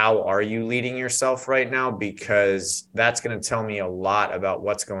 And how are you leading yourself right now? Because that's going to tell me a lot about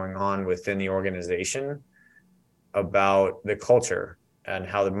what's going on within the organization, about the culture and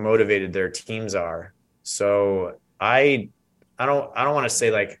how motivated their teams are. So I don't want to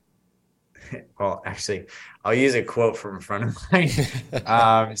say like, well, actually, I'll use a quote from a friend of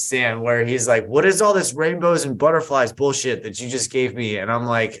mine, Sam, where he's like, what is all this rainbows and butterflies bullshit that you just gave me? And I'm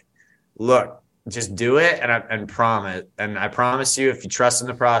like, look, just do it. And promise. And I promise you, if you trust in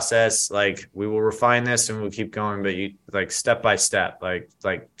the process, like we will refine this and we'll keep going, but you like step by step, like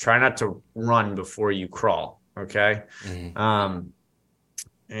try not to run before you crawl. Okay. Mm-hmm.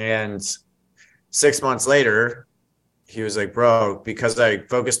 And 6 months later, he was like, bro, because I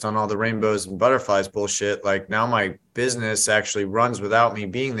focused on all the rainbows and butterflies bullshit, like now my business actually runs without me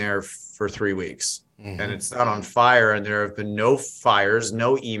being there for 3 weeks. Mm-hmm. And it's not on fire. And there have been no fires,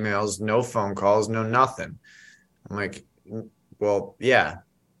 no emails, no phone calls, no nothing. I'm like, well, yeah,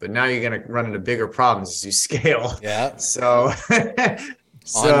 but now you're going to run into bigger problems as you scale. Yeah. So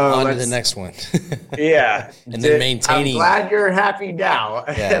on to the next one. Yeah. And then maintaining. I'm glad you're happy now,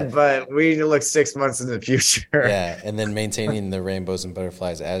 yeah. But we need to look 6 months in the future. Yeah. And then maintaining the rainbows and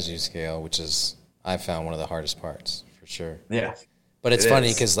butterflies as you scale, which is, I found one of the hardest parts for sure. Yeah. But it's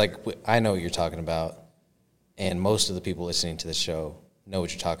funny because like I know what you're talking about, and most of the people listening to the show know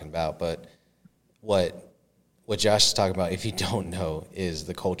what you're talking about. But what Josh is talking about, if you don't know, is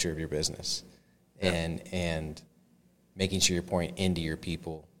the culture of your business, and making sure you're pouring into your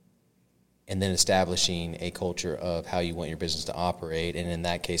people, and then establishing a culture of how you want your business to operate. And in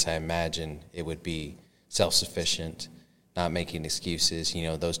that case, I imagine it would be self-sufficient, not making excuses,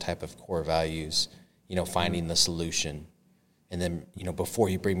 those type of core values, finding the solution. And then, before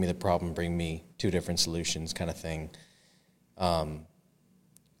you bring me the problem, bring me 2 different solutions kind of thing.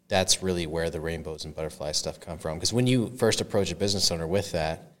 That's really where the rainbows and butterflies stuff come from. Because when you first approach a business owner with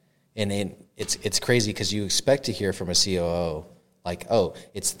that, and it's crazy because you expect to hear from a COO like, oh,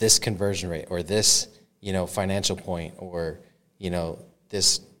 it's this conversion rate or this, financial point or,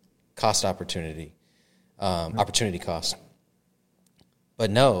 this cost opportunity cost.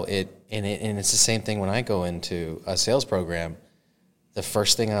 But no, it's the same thing when I go into a sales program. The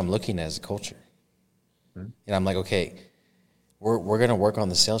first thing I'm looking at is culture. Mm-hmm. And I'm like, okay, we're going to work on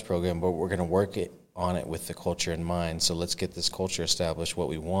the sales program, but we're going to work on it with the culture in mind. So let's get this culture established, what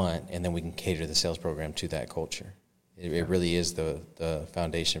we want, and then we can cater the sales program to that culture. It really is the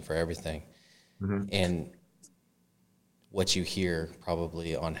foundation for everything. Mm-hmm. And what you hear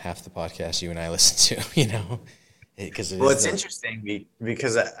probably on half the podcast you and I listen to, It's interesting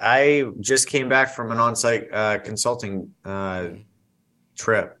because I just came back from an on-site consulting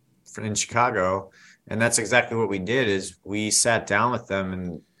trip in Chicago, and that's exactly what we did. Is we sat down with them,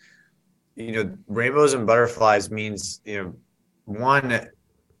 and rainbows and butterflies means one,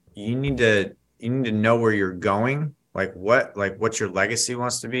 you need to know where you're going, like what your legacy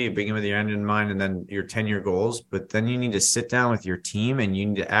wants to be, begin with your end in mind, and then your 10-year goals. But then you need to sit down with your team and you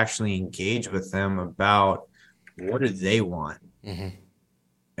need to actually engage with them about what do they want? Mm-hmm.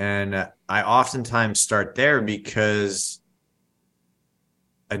 And I oftentimes start there because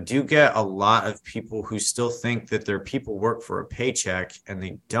I do get a lot of people who still think that their people work for a paycheck, and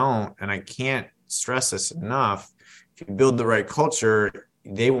they don't. And I can't stress this enough. If you build the right culture,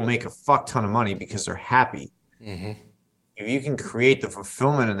 they will make a fuck ton of money because they're happy. Mm-hmm. If you can create the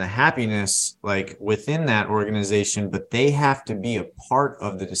fulfillment and the happiness like within that organization, but they have to be a part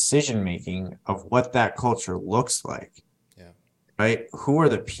of the decision making of what that culture looks like. Yeah. Right? Who are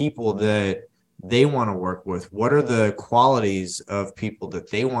the people that they want to work with? What are the qualities of people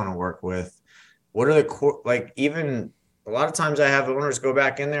that they want to work with? What are the even a lot of times I have owners go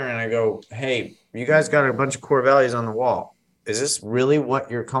back in there and I go, hey, you guys got a bunch of core values on the wall. Is this really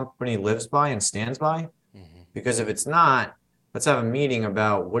what your company lives by and stands by? Because if it's not, let's have a meeting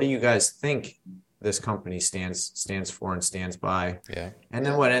about what do you guys think this company stands for and stands by. Yeah. And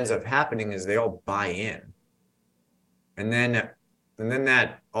then what ends up happening is they all buy in. And then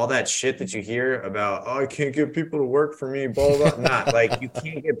that all that shit that you hear about, oh, I can't get people to work for me, blah, blah, blah. Not like you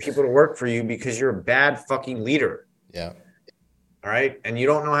can't get people to work for you because you're a bad fucking leader. Yeah. All right. And you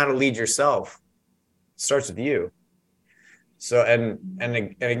don't know how to lead yourself. It starts with you. So, and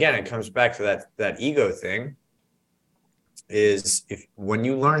again, it comes back to that ego thing. is if when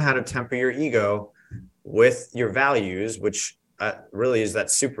you learn how to temper your ego with your values, which really is that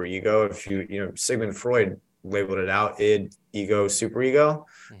super ego. If Sigmund Freud labeled it out, id, ego, super ego,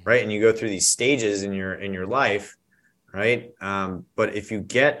 right? And you go through these stages in your life, right? But if you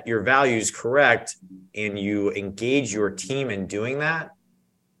get your values correct and you engage your team in doing that,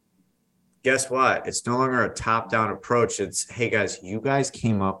 guess what? It's no longer a top-down approach. It's, hey guys, you guys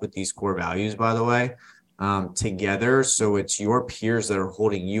came up with these core values, by the way, together. So it's your peers that are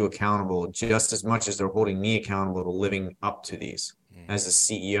holding you accountable just as much as they're holding me accountable to living up to these as a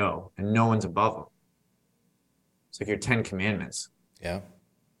CEO, and no one's above them. It's like your 10 commandments. Yeah.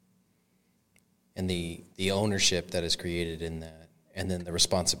 And the ownership that is created in that, and then the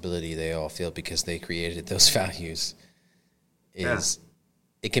responsibility they all feel because they created those values is,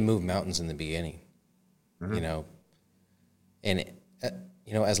 it can move mountains in the beginning, and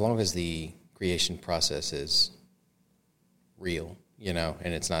as long as the creation process is real,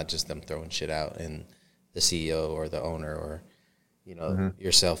 and it's not just them throwing shit out and the CEO or the owner or,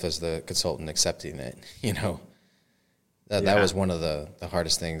 yourself as the consultant accepting it, that was one of the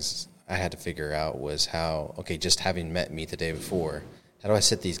hardest things I had to figure out was how, just having met me the day before, how do I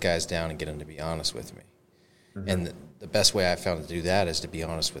sit these guys down and get them to be honest with me? And the best way I found to do that is to be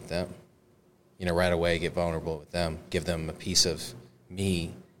honest with them, right away, get vulnerable with them, give them a piece of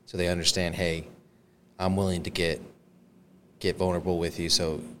me so they understand, hey, I'm willing to get vulnerable with you,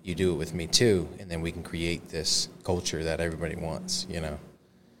 so you do it with me too, and then we can create this culture that everybody wants,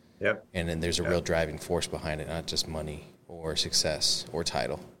 Yep. And then there's a real driving force behind it, not just money or success or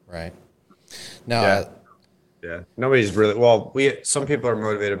title, right? Now, nobody's really, some people are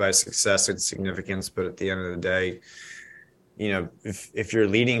motivated by success and significance, but at the end of the day, if you're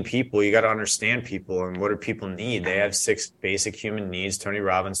leading people, you got to understand people and what do people need. They have 6 basic human needs. Tony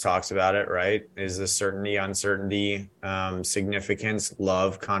Robbins talks about it, right? Is the certainty, uncertainty, significance,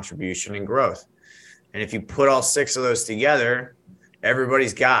 love, contribution, and growth. And if you put all 6 of those together, everybody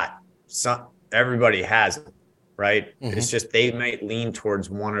has it, right? It's just they might lean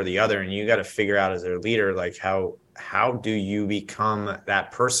towards one or the other, and you got to figure out as their leader, like how do you become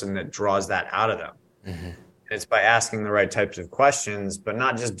that person that draws that out of them? It's by asking the right types of questions, but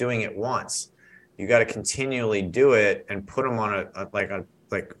not just doing it once. You got to continually do it and put them on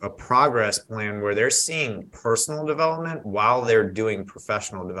a progress plan where they're seeing personal development while they're doing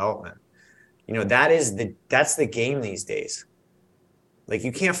professional development. That's the game these days. Like,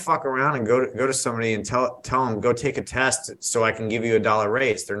 you can't fuck around and go to somebody and tell them, go take a test so I can give you $1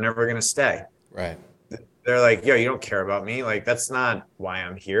 raise. They're never going to stay. Right. They're like, yo, you don't care about me. Like, that's not why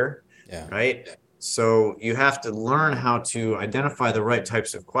I'm here. Yeah. Right. So you have to learn how to identify the right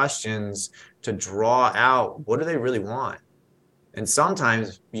types of questions to draw out what do they really want. And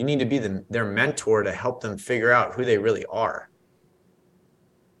sometimes you need to be their mentor to help them figure out who they really are.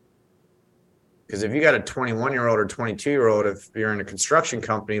 Because if you got a 21-year-old or 22-year-old, if you're in a construction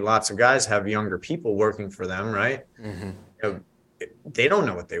company, lots of guys have younger people working for them, right? They don't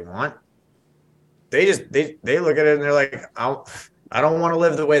know what they want. They look at it and they're like, I don't want to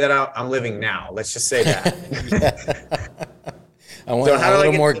live the way that I'm living now. Let's just say that. I want a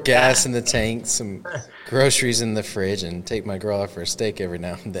little more gas in the tank, some groceries in the fridge, and take my girl out for a steak every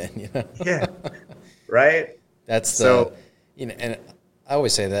now and then. Yeah, right. And I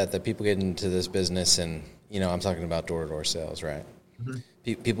always say that people get into this business, and I'm talking about door-to-door sales, right?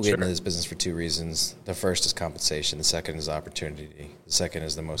 People get into this business for 2 reasons. The first is compensation. The second is opportunity. The second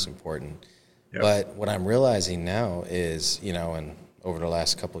is the most important. Yep. But what I'm realizing now is, and over the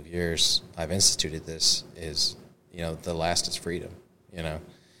last couple of years, I've instituted this is, the last is freedom,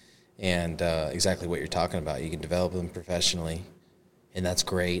 and exactly what you're talking about. You can develop them professionally, and that's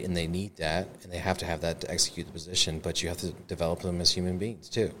great, and they need that, and they have to have that to execute the position, but you have to develop them as human beings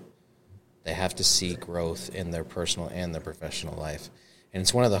too. They have to see growth in their personal and their professional life. And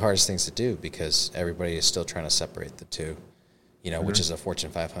it's one of the hardest things to do because everybody is still trying to separate the two. Which is a Fortune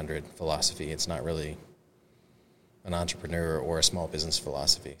 500 philosophy. It's not really an entrepreneur or a small business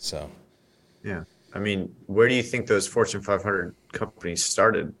philosophy. So, yeah. I mean, where do you think those Fortune 500 companies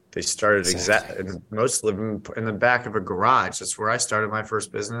started? They started exactly. Most of them in the back of a garage. That's where I started my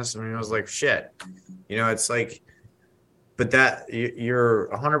first business. I mean, I was like, shit. It's like, but that you're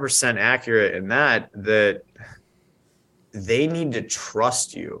 100% accurate in that they need to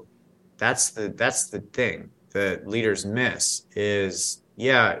trust you. That's the thing that leaders miss is,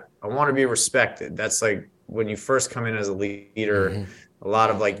 I want to be respected. That's like when you first come in as a leader, a lot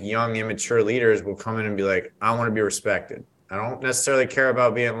of like young, immature leaders will come in and be like, I want to be respected. I don't necessarily care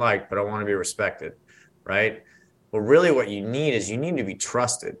about being liked, but I want to be respected. Right. Well, really what you need is you need to be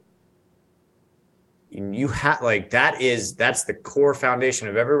trusted. you have that's the core foundation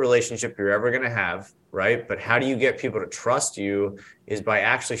of every relationship you're ever going to have, right? But how do you get people to trust you is by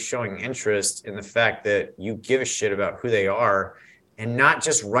actually showing interest in the fact that you give a shit about who they are, and not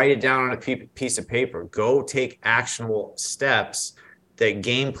just write it down on a piece of paper. Go take actionable steps that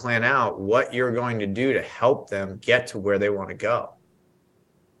game plan out what you're going to do to help them get to where they want to go.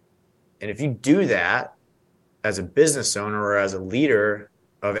 And if you do that as a business owner or as a leader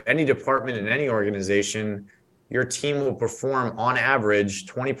of any department in any organization, your team will perform on average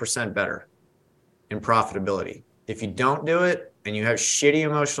 20% better in profitability. If you don't do it and you have shitty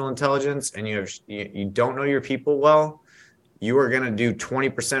emotional intelligence and you don't know your people well, you are going to do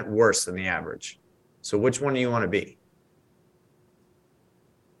 20% worse than the average. So which one do you want to be?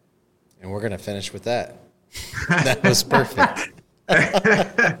 And we're going to finish with that. That was perfect.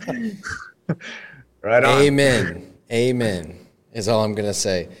 Right on. Amen is all I'm going to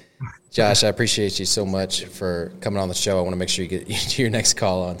say. Josh, I appreciate you so much for coming on the show. I want to make sure you get to your next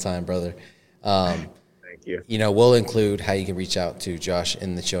call on time, brother. Thank you. We'll include how you can reach out to Josh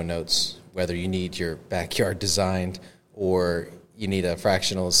in the show notes, whether you need your backyard designed or you need a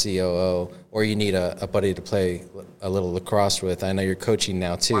fractional COO or you need a buddy to play a little lacrosse with. I know you're coaching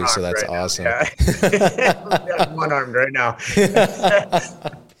now too, so that's awesome. Yeah. I'm one-armed right now.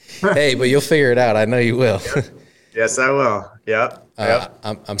 Hey, but you'll figure it out. I know you will. Yep. Yes, I will. Yep.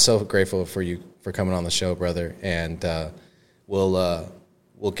 I'm so grateful for you for coming on the show, brother. And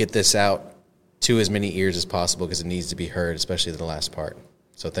we'll get this out to as many ears as possible because it needs to be heard, especially the last part.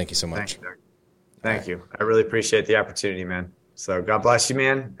 So thank you so much. Thank you. I really appreciate the opportunity, man. So God bless you,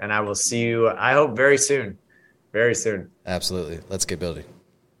 man. And I will see you, I hope, very soon. Very soon. Absolutely. Let's get building.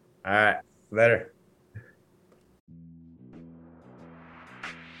 All right. Later.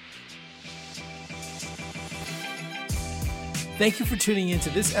 Thank you for tuning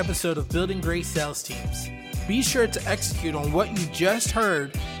into this episode of Building Great Sales Teams. Be sure to execute on what you just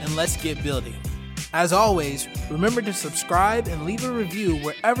heard, and let's get building. As always, remember to subscribe and leave a review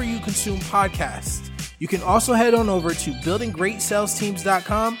wherever you consume podcasts. You can also head on over to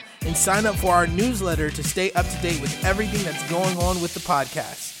buildinggreatsalesteams.com and sign up for our newsletter to stay up to date with everything that's going on with the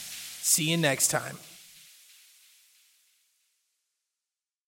podcast. See you next time.